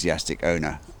very enthusiastic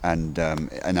owner, and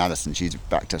Alison, she's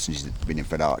backed us, and she's been in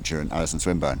Fred Archer and Alison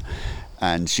Swinburne,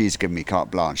 and she's given me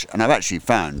carte blanche. And I've actually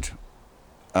found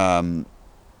the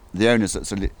owners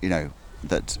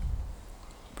that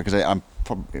because I'm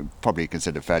probably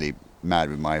considered fairly mad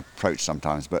with my approach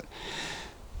sometimes, but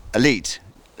Elite,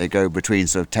 they go between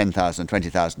sort of 10,000 and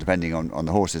 20,000 depending on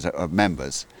the horses of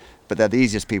members. But they're the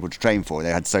easiest people to train for.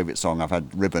 They had Soviet Song, I've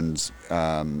had Ribbons,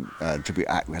 Tribute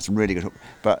Act, we had some really good.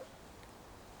 But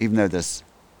even though there's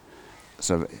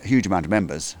sort of a huge amount of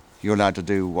members, you're allowed to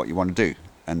do what you want to do.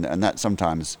 And that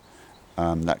sometimes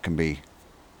that can be,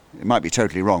 it might be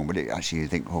totally wrong, but you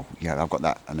think, oh yeah, I've got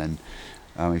that. And then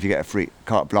if you get a free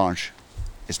carte blanche,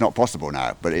 it's not possible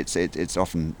now, but it's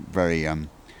often very, you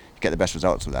get the best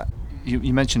results with that.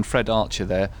 You mentioned Fred Archer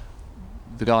there.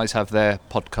 The guys have their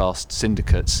podcast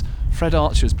syndicates. Fred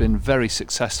Archer has been very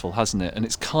successful, hasn't it? And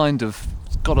it's kind of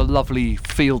got a lovely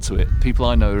feel to it. People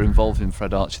I know are involved in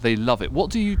Fred Archer. They love it.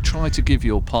 What do you try to give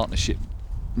your partnership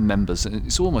members?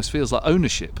 It almost feels like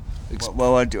ownership.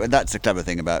 Well, that's the clever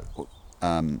thing about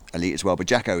Elite as well. But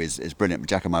Jacko is brilliant.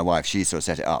 Jacko, my wife, she sort of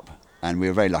set it up. And we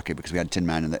were very lucky because we had Tin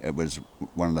Man, and it was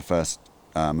one of the first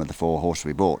of the 4 horses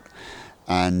we bought.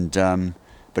 And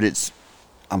but it's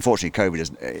unfortunately COVID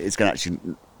it's going to actually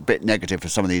a bit negative for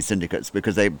some of these syndicates,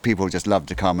 because people just love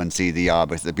to come and see the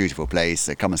yard. It's a beautiful place.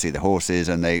 They come and see the horses,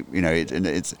 and and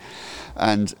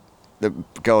the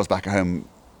girls back at home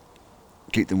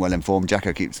keep them well informed.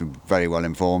 Jacko keeps them very well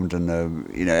informed, and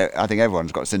I think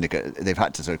everyone's got a syndicate. They've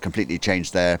had to sort of completely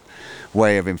change their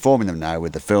way of informing them now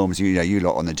with the films. You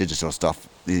lot on the digital stuff.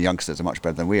 The youngsters are much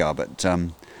better than we are, but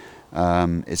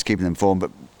it's keeping them informed.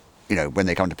 But when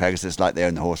they come to Pegasus, like they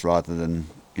own the horse rather than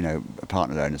a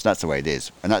partner owners. That's the way it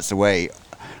is, and that's the way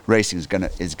racing is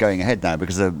going ahead now,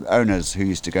 because the owners who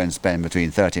used to go and spend between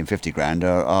 30 and 50 grand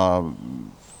are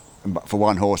for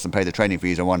one horse and pay the training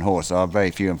fees on one horse are very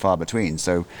few and far between.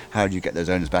 So how do you get those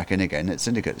owners back in again? It's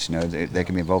syndicates. They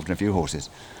can be involved in a few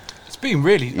horses. It's been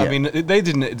really. Yeah. I mean, they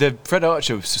didn't. The Fred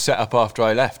Archer was set up after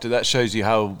I left. That shows you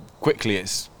how quickly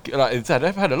it's. Like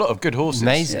they've had a lot of good horses.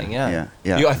 Amazing, yeah.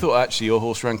 I thought actually your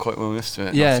horse ran quite well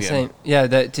yesterday. Yeah, same. Yeah,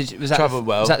 Travelled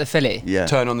well. Was that the filly? Yeah.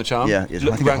 Turn on the Charm. Yeah, I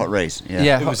think a hot race.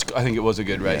 Yeah. I think it was a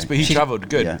good race, but he travelled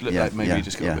good. Looked like maybe he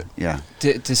just got a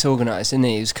bit disorganised, didn't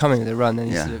he? He was coming with a run,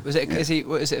 and was it? Yeah. Is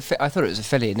it? I thought it was a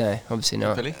filly. No, obviously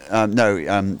not. Filly?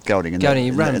 Gelding, Gelding.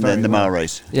 he ran very the well. mile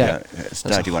race. It's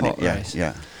 31. Race.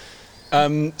 Yeah.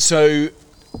 So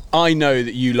I know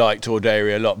that you liked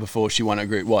Audaria a lot before she won at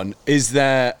Group 1. Is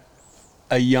there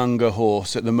a younger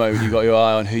horse at the moment you got your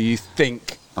eye on who you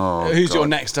think who's your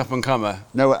next up and comer?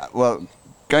 No, well,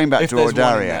 going back to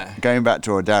Audaria,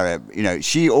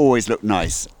 she always looked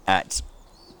nice at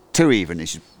 2 even.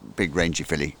 She's a big rangy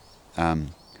filly,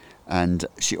 and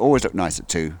she always looked nice at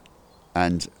 2.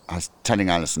 And I was telling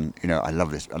Alison, I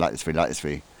love this, I like this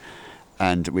filly,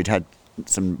 and we'd had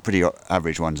some pretty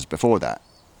average ones before that,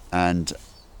 and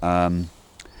I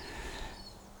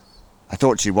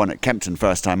thought she won at Kempton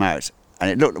first time out.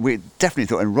 And we definitely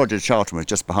thought, and Roger Charlton was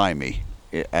just behind me,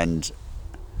 and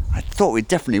I thought we'd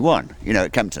definitely won,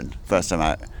 at Kempton, first time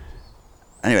out.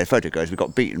 Anyway, the photo goes, we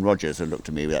got beaten. Rogers and looked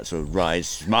at me with that sort of wry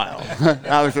smile.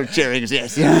 I was sort of cheering,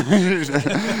 yes.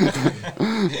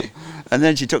 And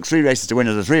then she took 3 races to win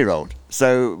as a 3-year-old.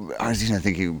 So I was,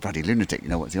 thinking, bloody lunatic,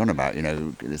 what's he on about,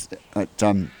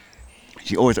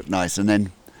 she always looked nice. And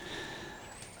then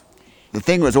the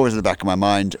thing was always in the back of my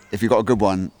mind, if you've got a good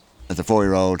one, as a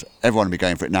 4-year-old, everyone will be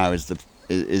going for it now.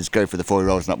 Is go for the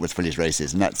 4-year-olds and upwards fillies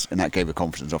races, and that gave her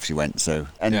confidence. Off she went. So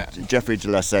Geoffrey de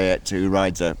la Sayette, who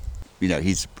rides her,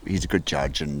 he's a good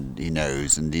judge, and he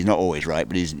knows, and he's not always right,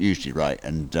 but he's usually right.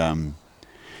 And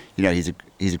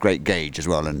he's a great gauge as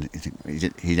well, and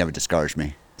he never discouraged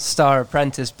me. Star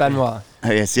apprentice Benoit.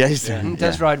 Oh, yes.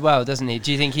 Does ride well, doesn't he?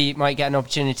 Do you think he might get an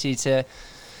opportunity to?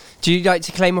 Do you like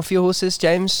to claim off your horses,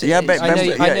 James? Yeah, but I know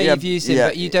you've used him,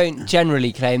 but you don't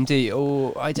generally claim, do you?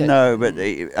 Or I don't. No, but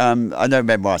I know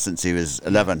Benoit since he was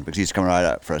 11 because he used to come right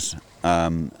out for us.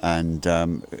 And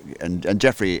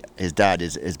Jeffrey, his dad,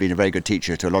 has been a very good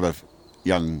teacher to a lot of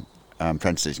young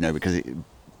apprentices, because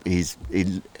he's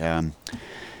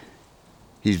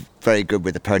very good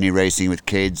with the pony racing with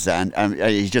kids, and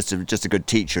he's just a good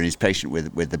teacher, and he's patient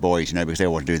with the boys, because they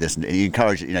all want to do this, and he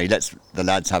encourages, he lets the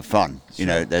lads have fun.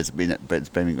 Sure. It's been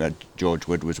George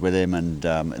Wood was with him, and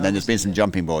then there's been some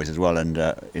jumping boys as well, and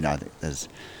I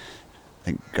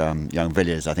think young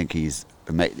Villiers, I think he's,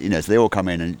 so they all come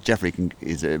in, and Jeffrey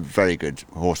is a very good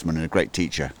horseman and a great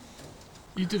teacher.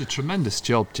 You did a tremendous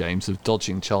job, James, of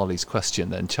dodging Charlie's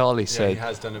question then. Charlie said, he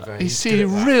has done a very he's seen a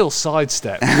real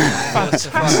sidestep.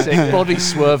 Fantastic body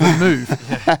swerve and move.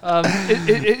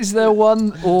 Is there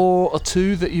one or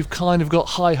two that you've kind of got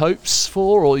high hopes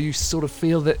for, or you sort of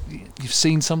feel that you've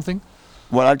seen something?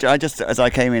 Well, I just, as I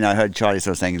came in, I heard Charlie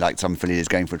sort of saying, like, some filly is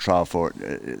going for a trial for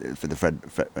the Fred,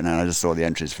 and I just saw the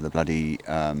entries for the bloody,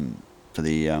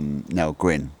 Nell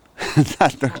Gwyn.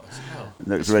 That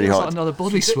looks really hot. Like another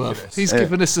body swerve. He's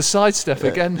given us a sidestep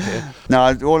again here.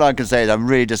 No, all I can say is I'm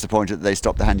really disappointed that they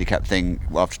stopped the handicap thing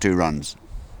after 2 runs.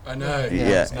 I know.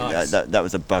 Yeah, nice. that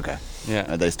was a bugger.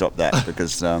 Yeah, they stopped that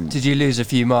because. Did you lose a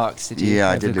few marks? Did you? Yeah,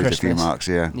 I did lose a few marks.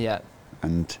 Yeah. Yeah.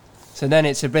 And. So then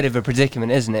it's a bit of a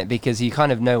predicament, isn't it? Because you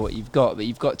kind of know what you've got, but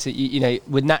you've got to,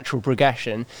 with natural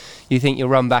progression, you think you'll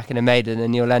run back in a maiden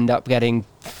and you'll end up getting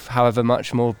however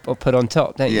much more put on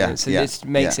top, don't you? So it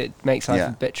makes life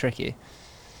a bit tricky.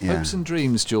 Yeah. Hopes and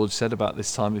dreams, George said about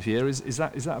this time of year. Is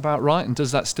that about right? And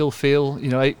does that still feel,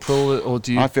 April, or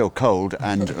do you? I feel cold,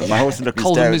 and my horse is looking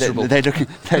cold and miserable. They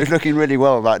were looking really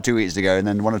well about 2 weeks ago, and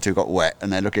then 1 or 2 got wet,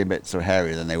 and they're looking a bit sort of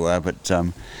hairier than they were, but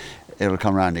it'll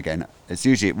come round again.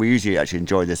 We usually actually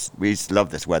enjoy this. We used to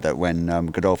love this weather when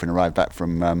Godolphin arrived back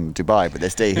from Dubai, but they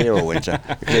stay here all winter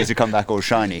because they used to come back all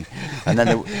shiny, and then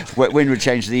the wind would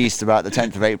change to the east about the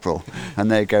 10th of April,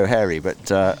 and they go hairy. But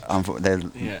they're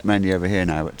mainly over here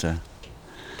now. But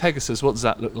Pegasus, what does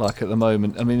that look like at the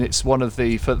moment? I mean, it's one of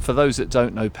the for those that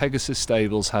don't know, Pegasus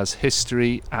Stables has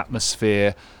history,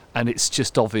 atmosphere. And it's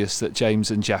just obvious that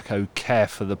James and Jacko care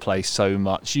for the place so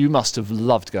much. You must have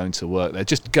loved going to work there,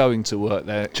 just going to work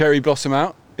there. Cherry blossom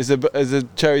out? Is the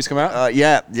cherries come out?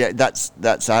 Yeah,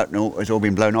 that's out. No, it's all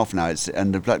been blown off now.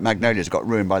 And the magnolias got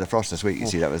ruined by the frost this week. You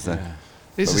see, that was the. Yeah.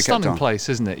 It's a stunning place,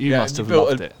 isn't it? You must have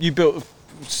loved it. You built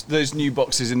those new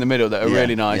boxes in the middle that are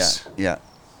really nice. Yeah.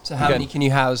 So how many can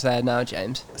you house there now,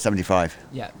 James? 75.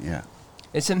 Yeah. Yeah.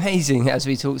 It's amazing, as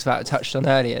we touched on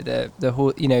earlier. It's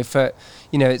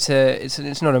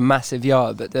not a massive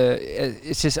yard, but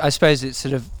it's just, I suppose it's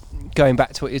sort of going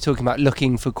back to what you're talking about,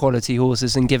 looking for quality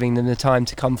horses and giving them the time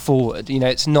to come forward.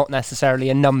 It's not necessarily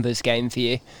a numbers game for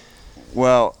you.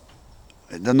 Well,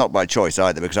 they're not by choice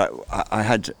either, because I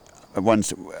had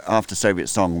once after Soviet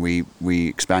Song we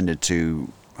expanded to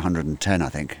 110, I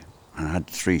think. And I had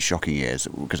 3 shocking years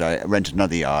because I rented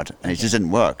another yard and it just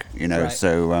didn't work. Right.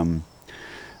 So.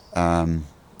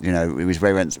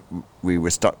 We were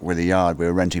stuck with a yard we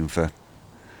were renting for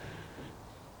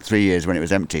 3 years when it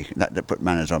was empty. That put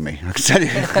manners on me, I can tell you.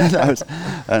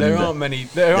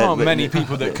 There aren't many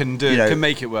people that can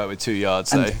make it work with 2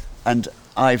 yards though. And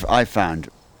I've found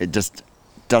it just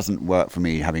doesn't work for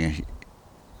me having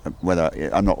whether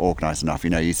I'm not organised enough.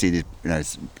 You see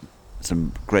these,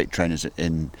 some great trainers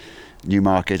in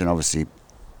Newmarket and obviously.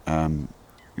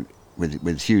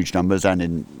 With huge numbers, and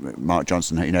in Mark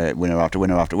Johnson, winner after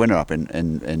winner after winner up in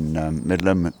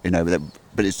Midland,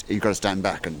 but you've got to stand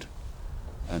back and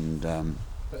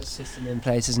put a system in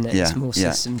place, isn't it? Yeah, it's more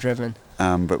system driven.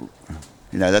 But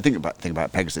the thing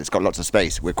about Pegasus, it's got lots of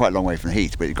space. We're quite a long way from the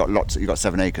heath, but you've got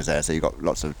 7 acres there, so you've got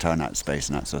lots of turnout space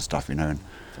and that sort of stuff, And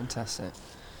fantastic.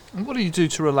 And what do you do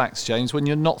to relax, James, when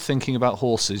you're not thinking about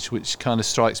horses, which kind of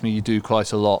strikes me you do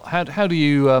quite a lot? How do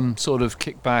you sort of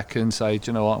kick back and say,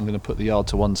 do you know what, I'm going to put the yard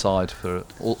to one side for it?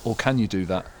 Or can you do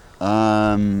that?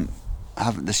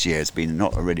 This year has been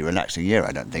not a really relaxing year,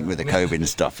 I don't think, with the COVID and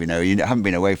stuff. You haven't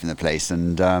been away from the place,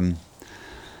 and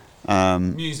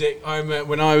music. I remember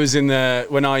when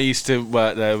I used to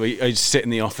work there, I used to sit in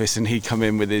the office and he'd come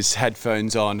in with his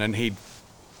headphones on and he'd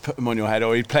put them on your head,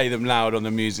 or he'd play them loud on the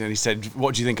music, and he said,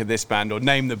 what do you think of this band, or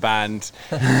name the band.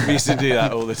 We used to do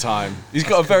that all the time. He's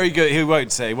got a very good, he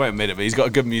won't admit it, but he's got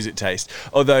a good music taste,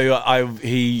 although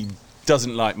he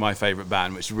doesn't like my favourite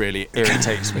band, which really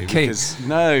irritates me. Coots.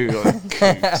 Because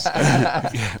Coots.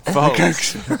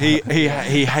 Foals. He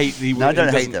hates. No, I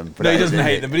don't hate them. But No, he doesn't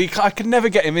hate them. But I could never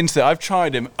get him into it. I've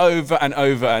tried him over and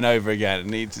over and over again,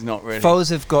 and he's not really.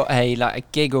 Foles have got a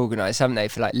gig organised, haven't they,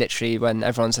 for like literally when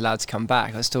everyone's allowed to come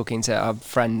back. I was talking to our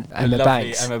friend The Emma lovely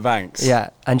Banks. Emma Banks. Yeah,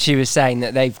 and she was saying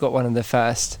that they've got one of the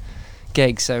first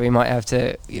gigs, so we might have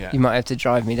to. Yeah. You might have to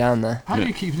drive me down there. How do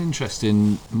you keep an interest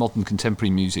in modern contemporary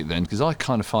music then? Because I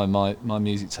kind of find my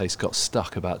music taste got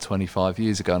stuck about 25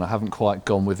 years ago, and I haven't quite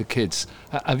gone with the kids.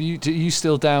 Are you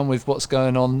still down with what's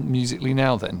going on musically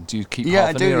now then? Do you keep Yeah, half I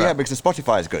an do. ear Yeah, out? because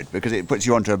Spotify is good because it puts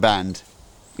you onto a band,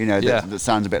 you know, Yeah. that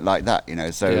sounds a bit like that, you know.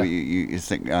 So Yeah. you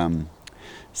think,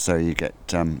 so you get,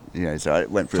 you know. So I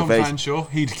went through Tom a phase. Fanshawe,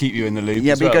 he'd keep you in the loop.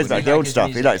 Yeah, as but well, he goes wouldn't back to the Like old his stuff.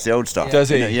 He music. likes the old stuff. Does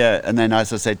he? You know, yeah, and then I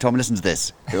sort of say, Tom, listen to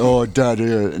this. Oh, Dad,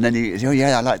 and then he, oh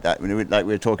yeah, I like that. We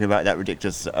were talking about that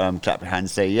ridiculous clap your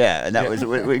hands, say yeah, and that was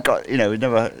we got, you know, we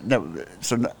never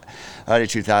sort of early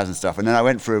 2000 stuff, and then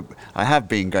I have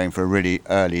been going for a really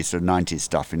early sort of 90s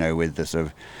stuff, you know, with the sort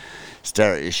of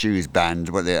Stereo Shoes band,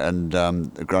 and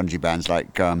the grungy bands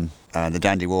like the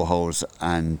Dandy Warhols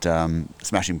and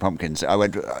Smashing Pumpkins. I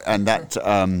went, and that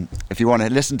if you want to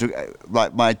listen to,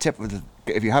 like my tip,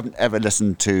 if you haven't ever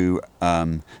listened to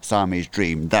Siamese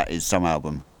Dream, that is some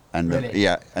album. And Really?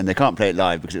 yeah, and they can't play it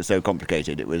live because it's so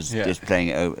complicated. It was Yeah. just playing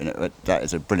it over, and that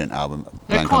is a brilliant album.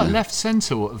 They're Blank quite on the- left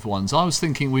centre of ones. I was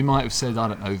thinking we might have said, I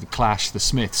don't know, the Clash, the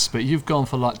Smiths, but you've gone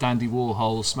for like Dandy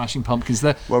Warhol, Smashing Pumpkins.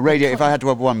 They're Well, if I had to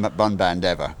have one band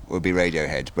ever, it would be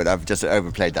Radiohead, but I've just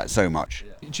overplayed that so much.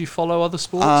 Do you follow other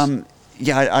sports?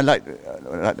 Yeah, I like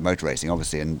the motor racing,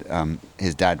 obviously, and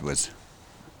his dad was,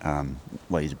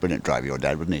 well, he's a brilliant driver, your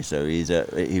dad, wasn't he? So he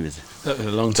was. That was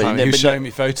a long So time. you He was never- showing me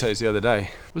photos the other day.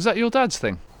 Was that your dad's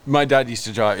thing? My dad used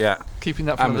to drive, yeah. Keeping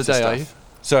that for another Amateur day, are you? stuff.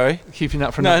 Sorry? Keeping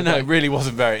that for No, another no, day? it really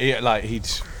wasn't very. He'd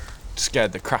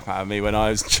scared the crap out of me when I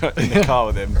was in the car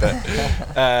with him.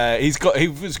 But he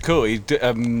was cool. He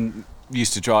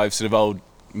used to drive sort of old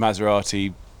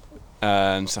Maserati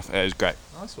and stuff. It was great.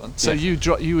 Nice one. So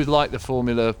Yeah. you would like the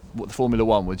Formula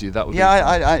One, would you? That would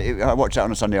Yeah, be I watch it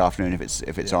on a Sunday afternoon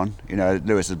if it's on. You know,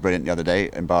 Lewis was brilliant the other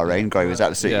day in Bahrain. Guy was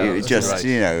absolutely, Yeah, it was that's just,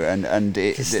 great. you know, and and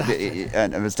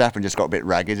Verstappen just got a bit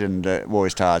ragged and wore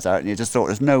his tyres out, and you just thought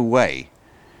there's no way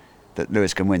that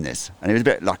Lewis can win this. And he was a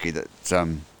bit lucky that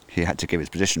he had to give his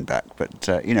position back.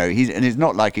 But you know, he's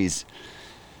not like he's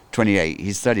 28.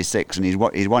 He's 36, and he's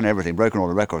won everything, broken all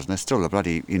the records, and there's still a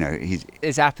bloody, you know,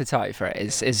 His appetite for it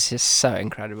is just so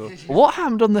incredible. What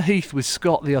happened on the heath with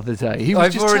Scott the other day? He was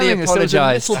I've just already telling us there was a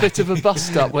apologised. little bit of a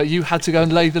bust-up where you had to go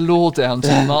and lay the law down to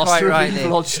the master of rightly.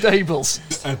 Evil Lodge Stables.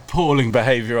 Appalling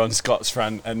behaviour on Scott's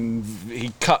front, and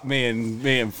he cut me and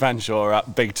Fanshawe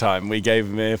up big time. We gave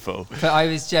him an earful. But I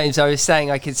was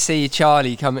saying I could see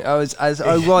Charlie coming. I was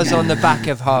on the back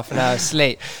of half an hour's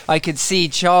sleep. I could see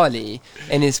Charlie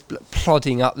in his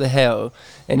plodding up the hill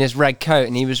in his red coat,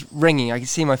 and he was ringing. I could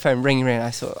see my phone ringing.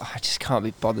 I thought, I just can't be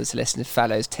bothered to listen to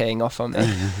fellows teeing off on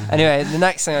me. Anyway, the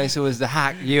next thing I saw was the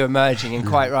hack, you emerging and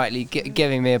quite rightly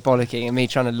giving me a bollocking and me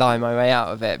trying to lie my way out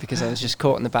of it because I was just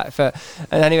caught in the back foot.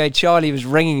 And anyway, Charlie was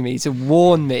ringing me to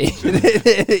warn me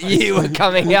that you were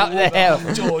coming up the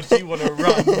hill. George, you want to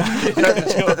run?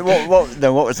 But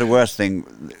what was the worst thing?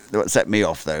 What set me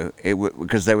off though?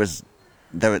 Because there was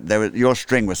your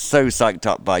string was so psyched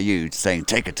up by you saying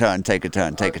take a turn, take a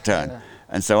turn, take a turn,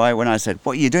 and so when I said,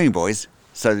 "What are you doing, boys?"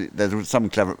 So there was some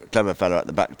clever fellow at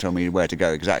the back told me where to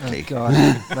go exactly. Oh,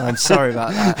 God, no, I'm sorry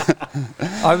about that.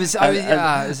 I was it was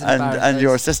embarrassing. and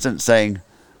your assistant saying,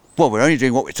 "Well, we're only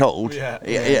doing what we're told." Yeah.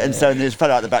 And so there's a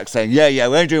fellow at the back saying, "Yeah,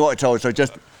 we're only doing what we're told." So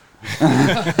just.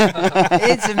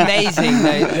 It's amazing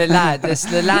though,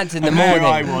 the lads in the morning.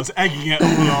 There I was, egging it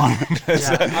all on.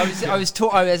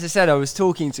 As I said, I was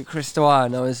talking to Christoire,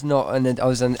 and I was not.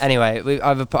 Anyway,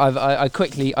 I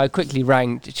quickly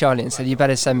rang Charlie and said, "You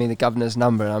better send me the governor's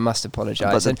number," and I must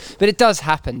apologise. But it does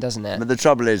happen, doesn't it? But the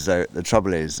trouble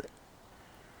is,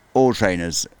 all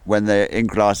trainers, when they're in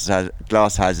glass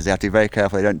houses, they have to be very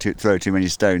careful they don't throw too many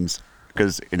stones,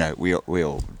 because you know we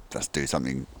all just do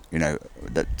something, you know,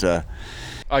 that.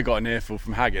 I got an earful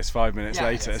from Haggis 5 minutes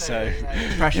later, so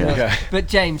Pressure. Yeah. But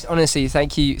James, honestly,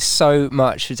 thank you so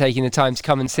much for taking the time to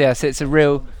come and see us. It's a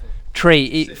real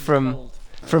treat from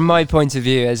my point of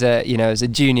view as a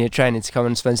junior trainer to come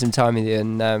and spend some time with you,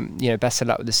 and best of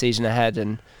luck with the season ahead,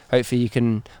 and hopefully you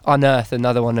can unearth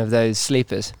another one of those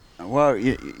sleepers. Well,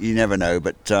 you never know,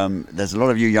 but there's a lot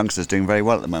of you youngsters doing very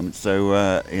well at the moment.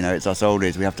 So it's us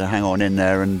oldies. We have to hang on in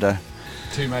there and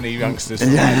too many youngsters. Could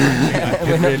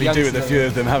really do with a few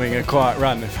of them having a quiet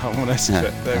run, if I'm honest. Yeah.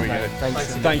 But there we go. Thank you.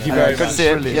 Thank you very Good much. to see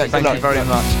you. Brilliant. Yeah, good Thank luck. you very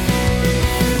much.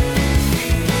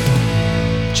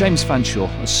 James Fanshawe,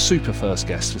 a super first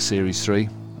guest for Series 3.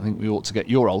 I think we ought to get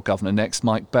your old governor next,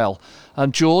 Mike Bell.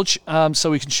 George,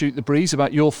 so we can shoot the breeze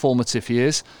about your formative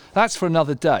years. That's for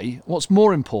another day. What's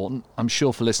more important, I'm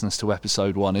sure for listeners to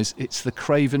episode 1, is it's the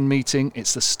Craven meeting.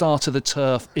 It's the start of the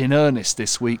turf in earnest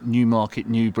this week, Newmarket,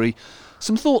 Newbury.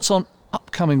 Some thoughts on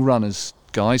upcoming runners,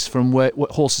 guys, from what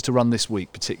horses to run this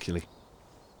week particularly?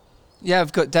 Yeah,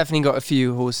 I've definitely got a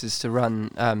few horses to run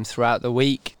throughout the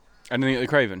week. Anything at the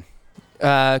Craven?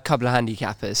 A couple of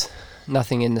handicappers.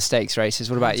 Nothing in the stakes races.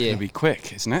 What about It's you? going to be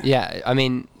quick, isn't it? Yeah, I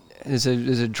mean, there's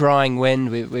a drying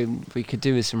wind. We could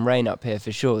do with some rain up here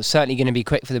for sure. Certainly going to be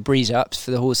quick for the breeze ups for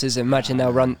the horses. I imagine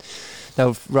they'll run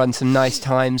some nice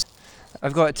times.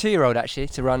 I've got a 2-year-old actually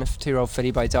to run, a 2-year-old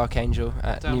filly by Dark Angel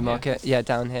at Newmarket. Yeah,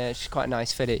 down here. She's quite a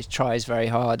nice filly. She tries very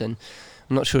hard, and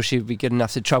I'm not sure she would be good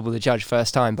enough to trouble the judge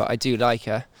first time, but I do like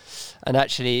her. And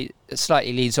actually, it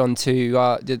slightly leads on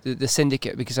to the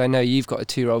syndicate, because I know you've got a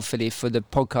 2-year-old filly for the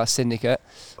podcast syndicate.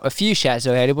 A few shares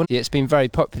available. It's been very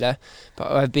popular,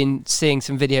 but I've been seeing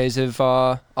some videos of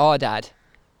our dad.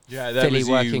 Yeah, filly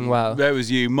working well. There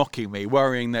was you mocking me,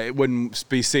 worrying that it wouldn't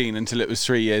be seen until it was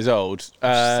 3 years old.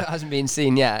 Hasn't been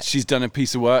seen yet. She's done a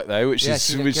piece of work though, which Yeah,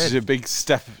 is a big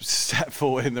step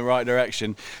forward in the right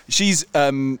direction. She's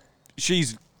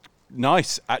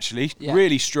nice actually, Yeah.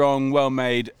 really strong, well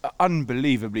made,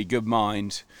 unbelievably good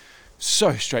mind,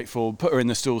 so straightforward. Put her in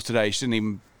the stalls today. She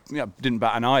didn't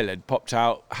bat an eyelid. Popped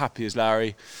out, happy as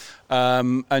Larry,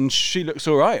 and she looks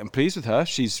all right. I'm pleased with her.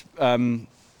 She's.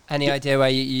 Any idea where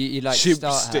you like to She'll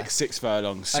start stick her? 6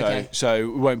 furlongs, Okay.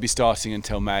 we won't be starting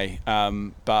until May.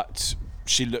 But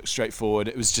she looked straightforward.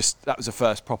 That was the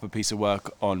first proper piece of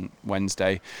work on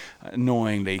Wednesday.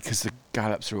 Annoyingly, because the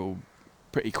gallops are all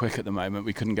pretty quick at the moment,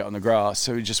 we couldn't get on the grass,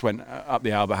 so we just went up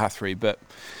the Alba Hathry. But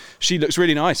she looks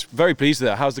really nice. Very pleased with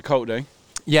her. How's the colt doing?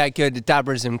 Yeah, good. The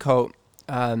Dabrism colt.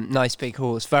 Nice big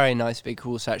horse. Very nice big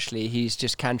horse, actually. He's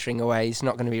just cantering away. He's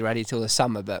not going to be ready till the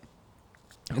summer, but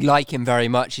I like him very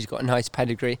much. He's got a nice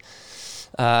pedigree.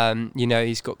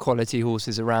 He's got quality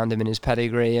horses around him in his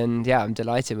pedigree, and yeah, I'm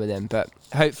delighted with him. But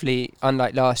hopefully,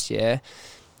 unlike last year,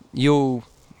 you'll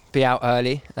be out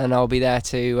early and I'll be there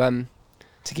to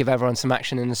give everyone some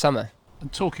action in the summer.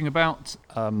 And talking about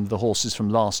the horses from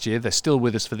last year, they're still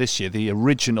with us for this year. The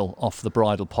original Off the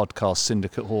Bridle podcast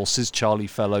syndicate horses, Charlie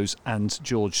Fellows and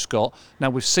George Scott. Now,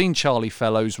 we've seen Charlie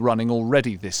Fellows running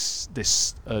already this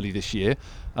early this year.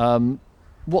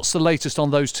 What's the latest on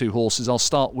those two horses? I'll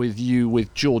start with you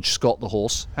with George Scott, the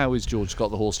horse. How is George Scott,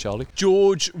 the horse, Charlie?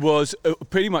 George was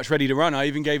pretty much ready to run. I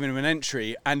even gave him an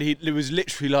entry, and it was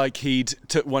literally like he'd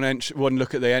took one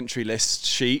look at the entry list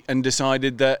sheet and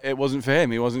decided that it wasn't for him.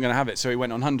 He wasn't going to have it, so he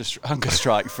went on hunger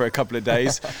strike for a couple of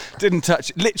days. Didn't touch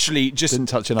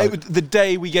an oat. The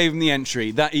day we gave him the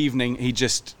entry, that evening he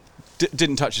just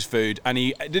didn't touch his food, and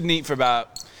he didn't eat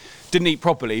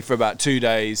properly for about 2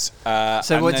 days.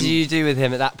 So what did you do with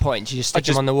him at that point? Did you just stick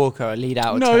him on the walker or lead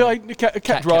out? No, I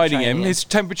kept riding him. training, yeah. His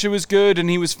temperature was good and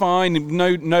he was fine.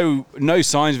 No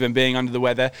signs of him being under the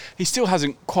weather. He still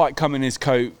hasn't quite come in his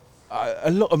coat.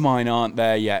 A lot of mine aren't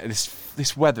there yet.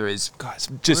 This weather is it's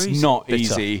just not bitter.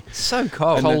 easy. So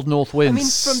cold. Cold north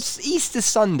winds. I mean, from Easter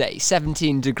Sunday,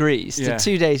 17 degrees, to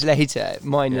 2 days later,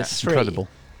 -3. Incredible.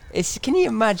 Can you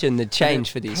imagine the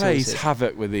change for these plays horses?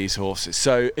 havoc with these horses.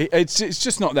 So it's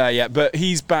just not there yet. But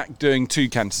he's back doing 2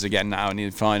 canters again now, and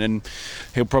he's fine. And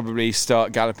he'll probably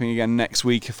start galloping again next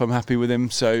week if I'm happy with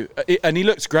him. So and he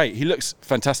looks great. He looks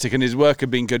fantastic, and his work had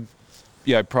been good,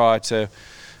 prior to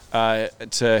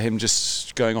him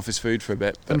just going off his food for a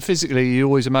bit. But And physically, you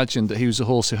always imagined that he was a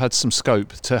horse who had some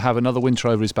scope to have another winter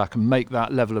over his back and make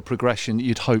that level of progression that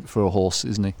you'd hope for a horse,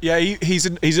 isn't he? yeah, he's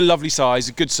a lovely size,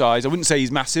 a good size. I wouldn't say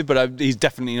he's massive, but he's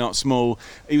definitely not small.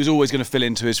 He was always going to fill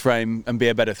into his frame and be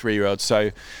a better 3-year-old.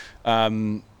 So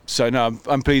no,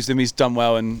 I'm pleased with him. He's done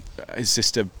well, and his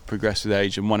sister progressed with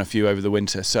age and won a few over the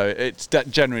winter. So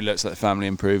that generally looks like the family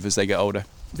improve as they get older.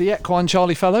 The equine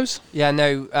Charlie Fellows? Yeah,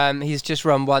 no, he's just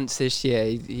run once this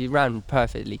year. He ran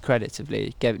perfectly,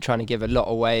 creditably, trying to give a lot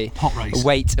away, Hot race.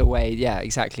 weight away, yeah,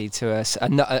 exactly, to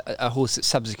a horse that's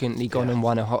subsequently gone and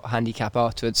won a hot handicap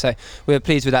afterwards. So we're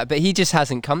pleased with that. But he just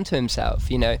hasn't come to himself,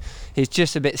 He's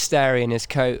just a bit starey in his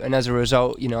coat, and as a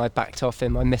result, I backed off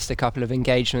him. I missed a couple of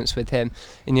engagements with him,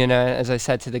 and as I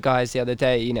said to the guys the other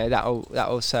day,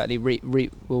 that'll certainly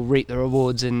reap the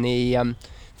rewards in the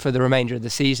for the remainder of the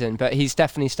season. But he's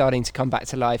definitely starting to come back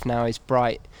to life now. He's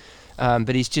bright,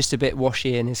 but he's just a bit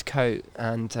washy in his coat,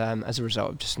 and as a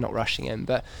result, I'm just not rushing him.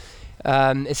 But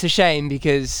it's a shame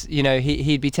because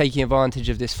he'd be taking advantage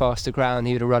of this faster ground.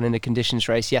 He would have run in a conditions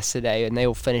race yesterday, and they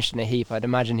all finished in a heap. I'd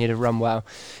imagine he'd have run well.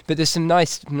 But there's some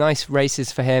nice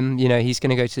races for him. He's going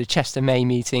to go to the Chester May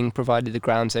meeting, provided the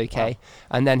ground's okay,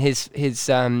 and then his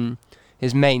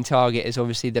main target is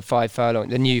obviously the 5 furlong,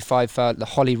 the new 5 furlong, the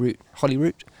Holyrood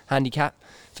handicap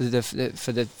for the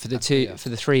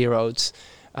 3-year-olds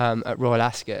at Royal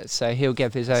Ascot. So he'll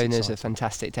give his owners a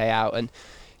fantastic day out, and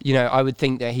I would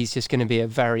think that he's just going to be a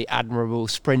very admirable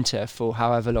sprinter for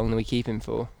however long we keep him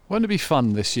for. Won't it be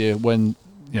fun this year when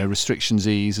restrictions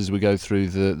ease as we go through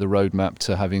the roadmap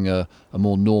to having a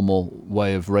more normal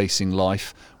way of racing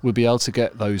life? We'll be able to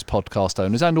get those podcast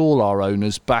owners and all our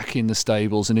owners back in the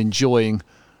stables and enjoying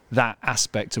that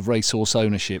aspect of racehorse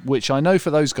ownership, which I know for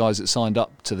those guys that signed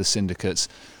up to the syndicates,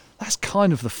 that's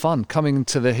kind of the fun, coming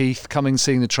to the heath,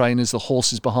 seeing the trainers, the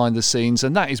horses behind the scenes,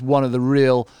 and that is one of the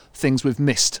real things we've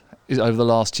missed over the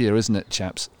last year, isn't it,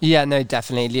 chaps? Yeah, no,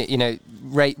 definitely.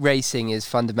 Racing is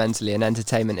fundamentally an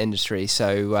entertainment industry,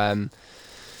 so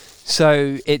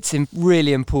it's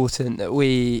really important that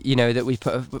we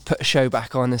put a show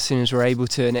back on as soon as we're able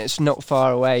to, and it's not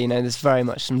far away. There's very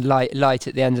much some light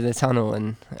at the end of the tunnel,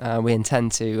 and we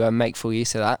intend to make full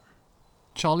use of that.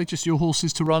 Charlie, just your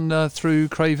horses to run through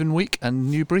Craven Week and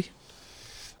Newbury?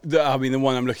 The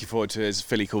one I'm looking forward to is a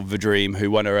filly called Vadream, who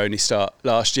won her only start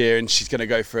last year, and she's going to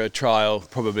go for a trial,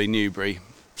 probably Newbury.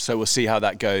 So we'll see how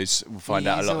that goes. We'll find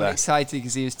out a lot there. He's excited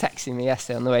because he was texting me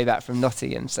yesterday on the way back from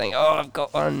Nottingham saying, "Oh, I've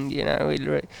got one,"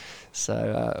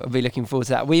 So I'll be looking forward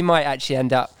to that. We might actually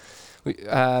end up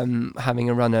having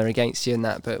a runner against you in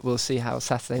that, but we'll see how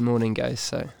Saturday morning goes.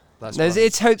 So.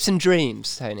 It's hopes and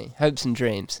dreams, Tony. Hopes and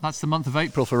dreams. That's the month of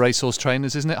April for racehorse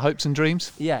trainers, isn't it? Hopes and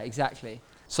dreams? Yeah, exactly.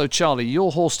 So, Charlie,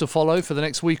 your horse to follow for the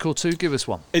next week or two, give us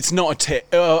one. It's not a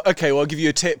tip. Okay, well, I'll give you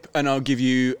a tip, and I'll give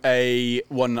you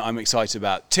one that I'm excited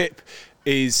about. Tip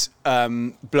is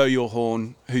Blow Your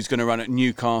Horn, who's going to run at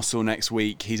Newcastle next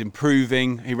week. He's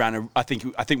improving. He ran I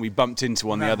think we bumped into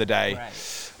one the other day.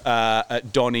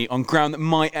 At Donny on ground that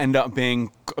might end up being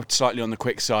slightly on the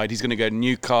quick side. He's going to go to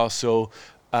Newcastle.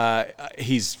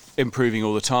 He's improving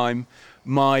all the time.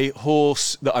 My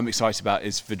horse that I'm excited about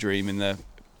is Vadream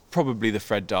probably the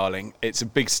Fred Darling. It's a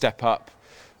big step up,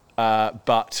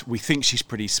 but we think she's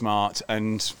pretty smart,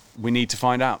 and we need to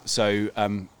find out. So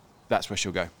that's where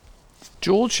she'll go.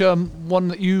 George, one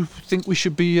that you think we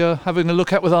should be having a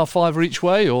look at with our 5 each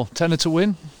way or tenner to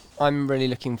win? I'm really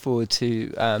looking forward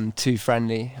to Too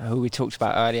Friendly, who we talked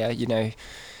about earlier.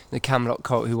 The Camelot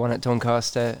colt who won at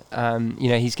Doncaster.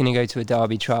 He's going to go to a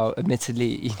Derby trial.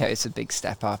 Admittedly, it's a big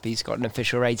step up. He's got an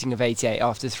official rating of 88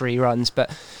 after 3 runs,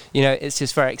 but it's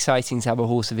just very exciting to have a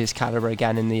horse of his calibre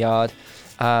again in the yard.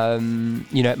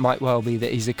 It might well be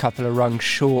that he's a couple of rungs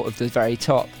short of the very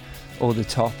top, or the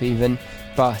top even.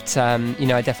 But I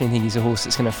definitely think he's a horse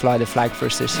that's going to fly the flag for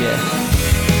us this year.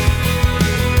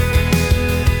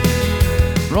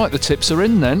 Right, the tips are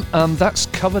in then. That's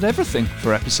covered everything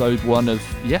for episode 1 of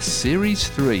Series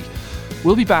 3.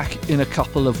 We'll be back in a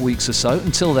couple of weeks or so.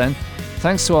 Until then,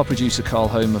 thanks to our producer Carl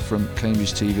Homer from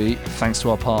Cambridge TV, thanks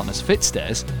to our partners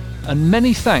Fitzdares, and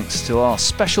many thanks to our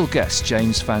special guest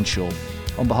James Fanshawe.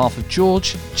 On behalf of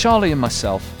George, Charlie and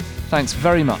myself, thanks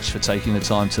very much for taking the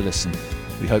time to listen.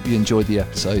 We hope you enjoyed the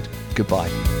episode.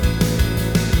 Goodbye.